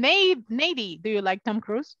 Nady, do you like Tom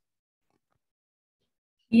Cruise?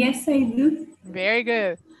 Yes, I do. Very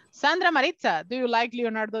good. Sandra Maritza, do you like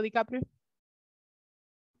Leonardo DiCaprio?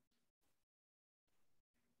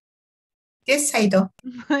 Yes, I do.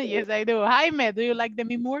 Yes, I do. Jaime, do you like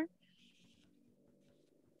Demi Moore?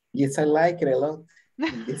 Yes, I like it a lot.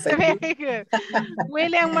 Yes, I do. Very good.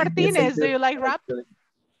 William Yes, I Martinez, do do. you like rap?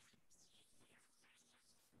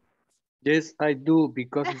 Yes, I do,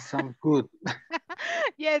 because it sounds good.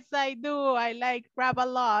 Yes, I do. I like rap a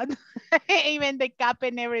lot. Even the cap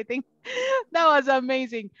and everything. That was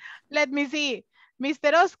amazing. Let me see.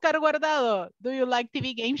 Mr. Oscar Guardado, do you like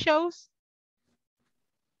TV game shows?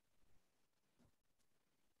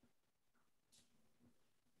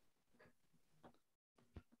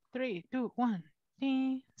 Three, two, one.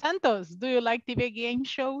 Santos, do you like TV game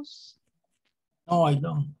shows? No, I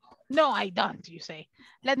don't. No, I don't, you say.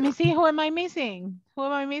 Let me see, who am I missing? Who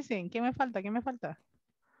am I missing? ¿Qué me falta? ¿Qué me falta?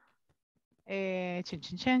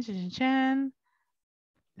 Chin.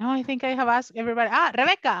 No, I think I have asked everybody. Ah,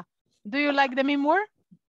 Rebecca, do you like Demi Moore?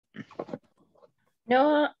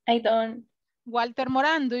 No, I don't. Walter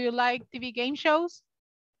Moran, do you like TV game shows?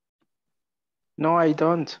 No, I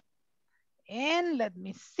don't. And let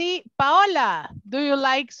me see. Paola, do you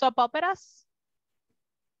like soap operas?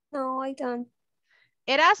 No, I don't.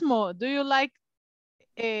 Erasmo, do you like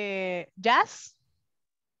jazz?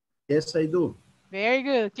 Yes, I do. Very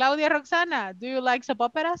good. Claudia Roxana, do you like soap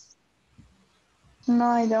operas? No,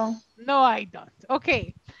 I don't. No, I don't.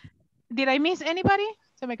 Okay. Did I miss anybody?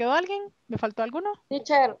 ¿Se me quedó alguien? ¿Me faltó alguno?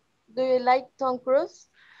 Teacher, do you like Tom Cruise?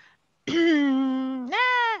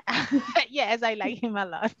 Yes, I like him a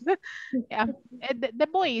lot. Yeah, the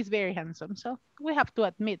boy is very handsome, so we have to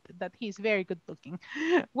admit that he's very good looking.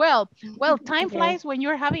 Well, time flies when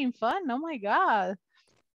you're having fun. Oh my God.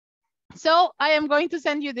 So I am going to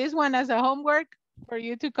send you this one as a homework for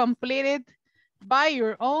you to complete it by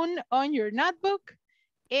your own on your notebook.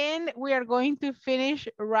 And we are going to finish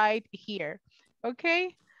right here.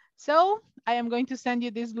 Okay, so I am going to send you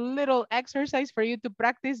this little exercise for you to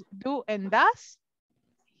practice do and does.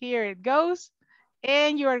 Here it goes.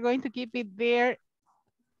 And you are going to keep it there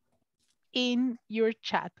in your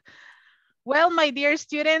chat. Well, my dear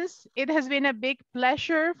students, it has been a big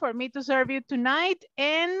pleasure for me to serve you tonight.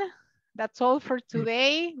 And that's all for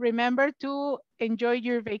today. Remember to enjoy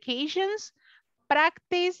your vacations.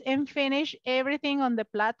 Practice and finish everything on the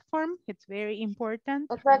platform. It's very important.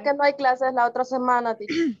 O sea que no hay clases la otra semana,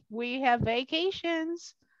 teacher. We have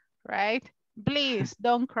vacations, right? Please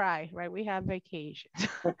don't cry, right? We have vacations.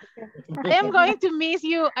 I am going to miss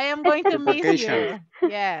you. I am going to miss you.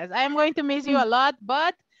 Yes, I am going to miss you a lot,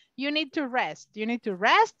 but you need to rest. You need to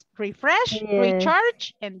rest, refresh,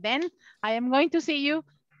 recharge, and then I am going to see you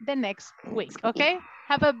the next week, okay?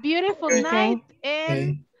 Have a beautiful night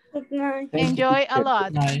and enjoy a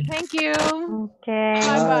lot. Thank you. Okay.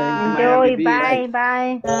 Bye-bye. Enjoy. Bye.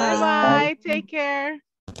 Bye. Bye-bye. Take care.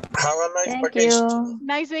 Have a nice Thank vacation. you.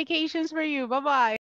 Nice vacations for you. Bye-bye.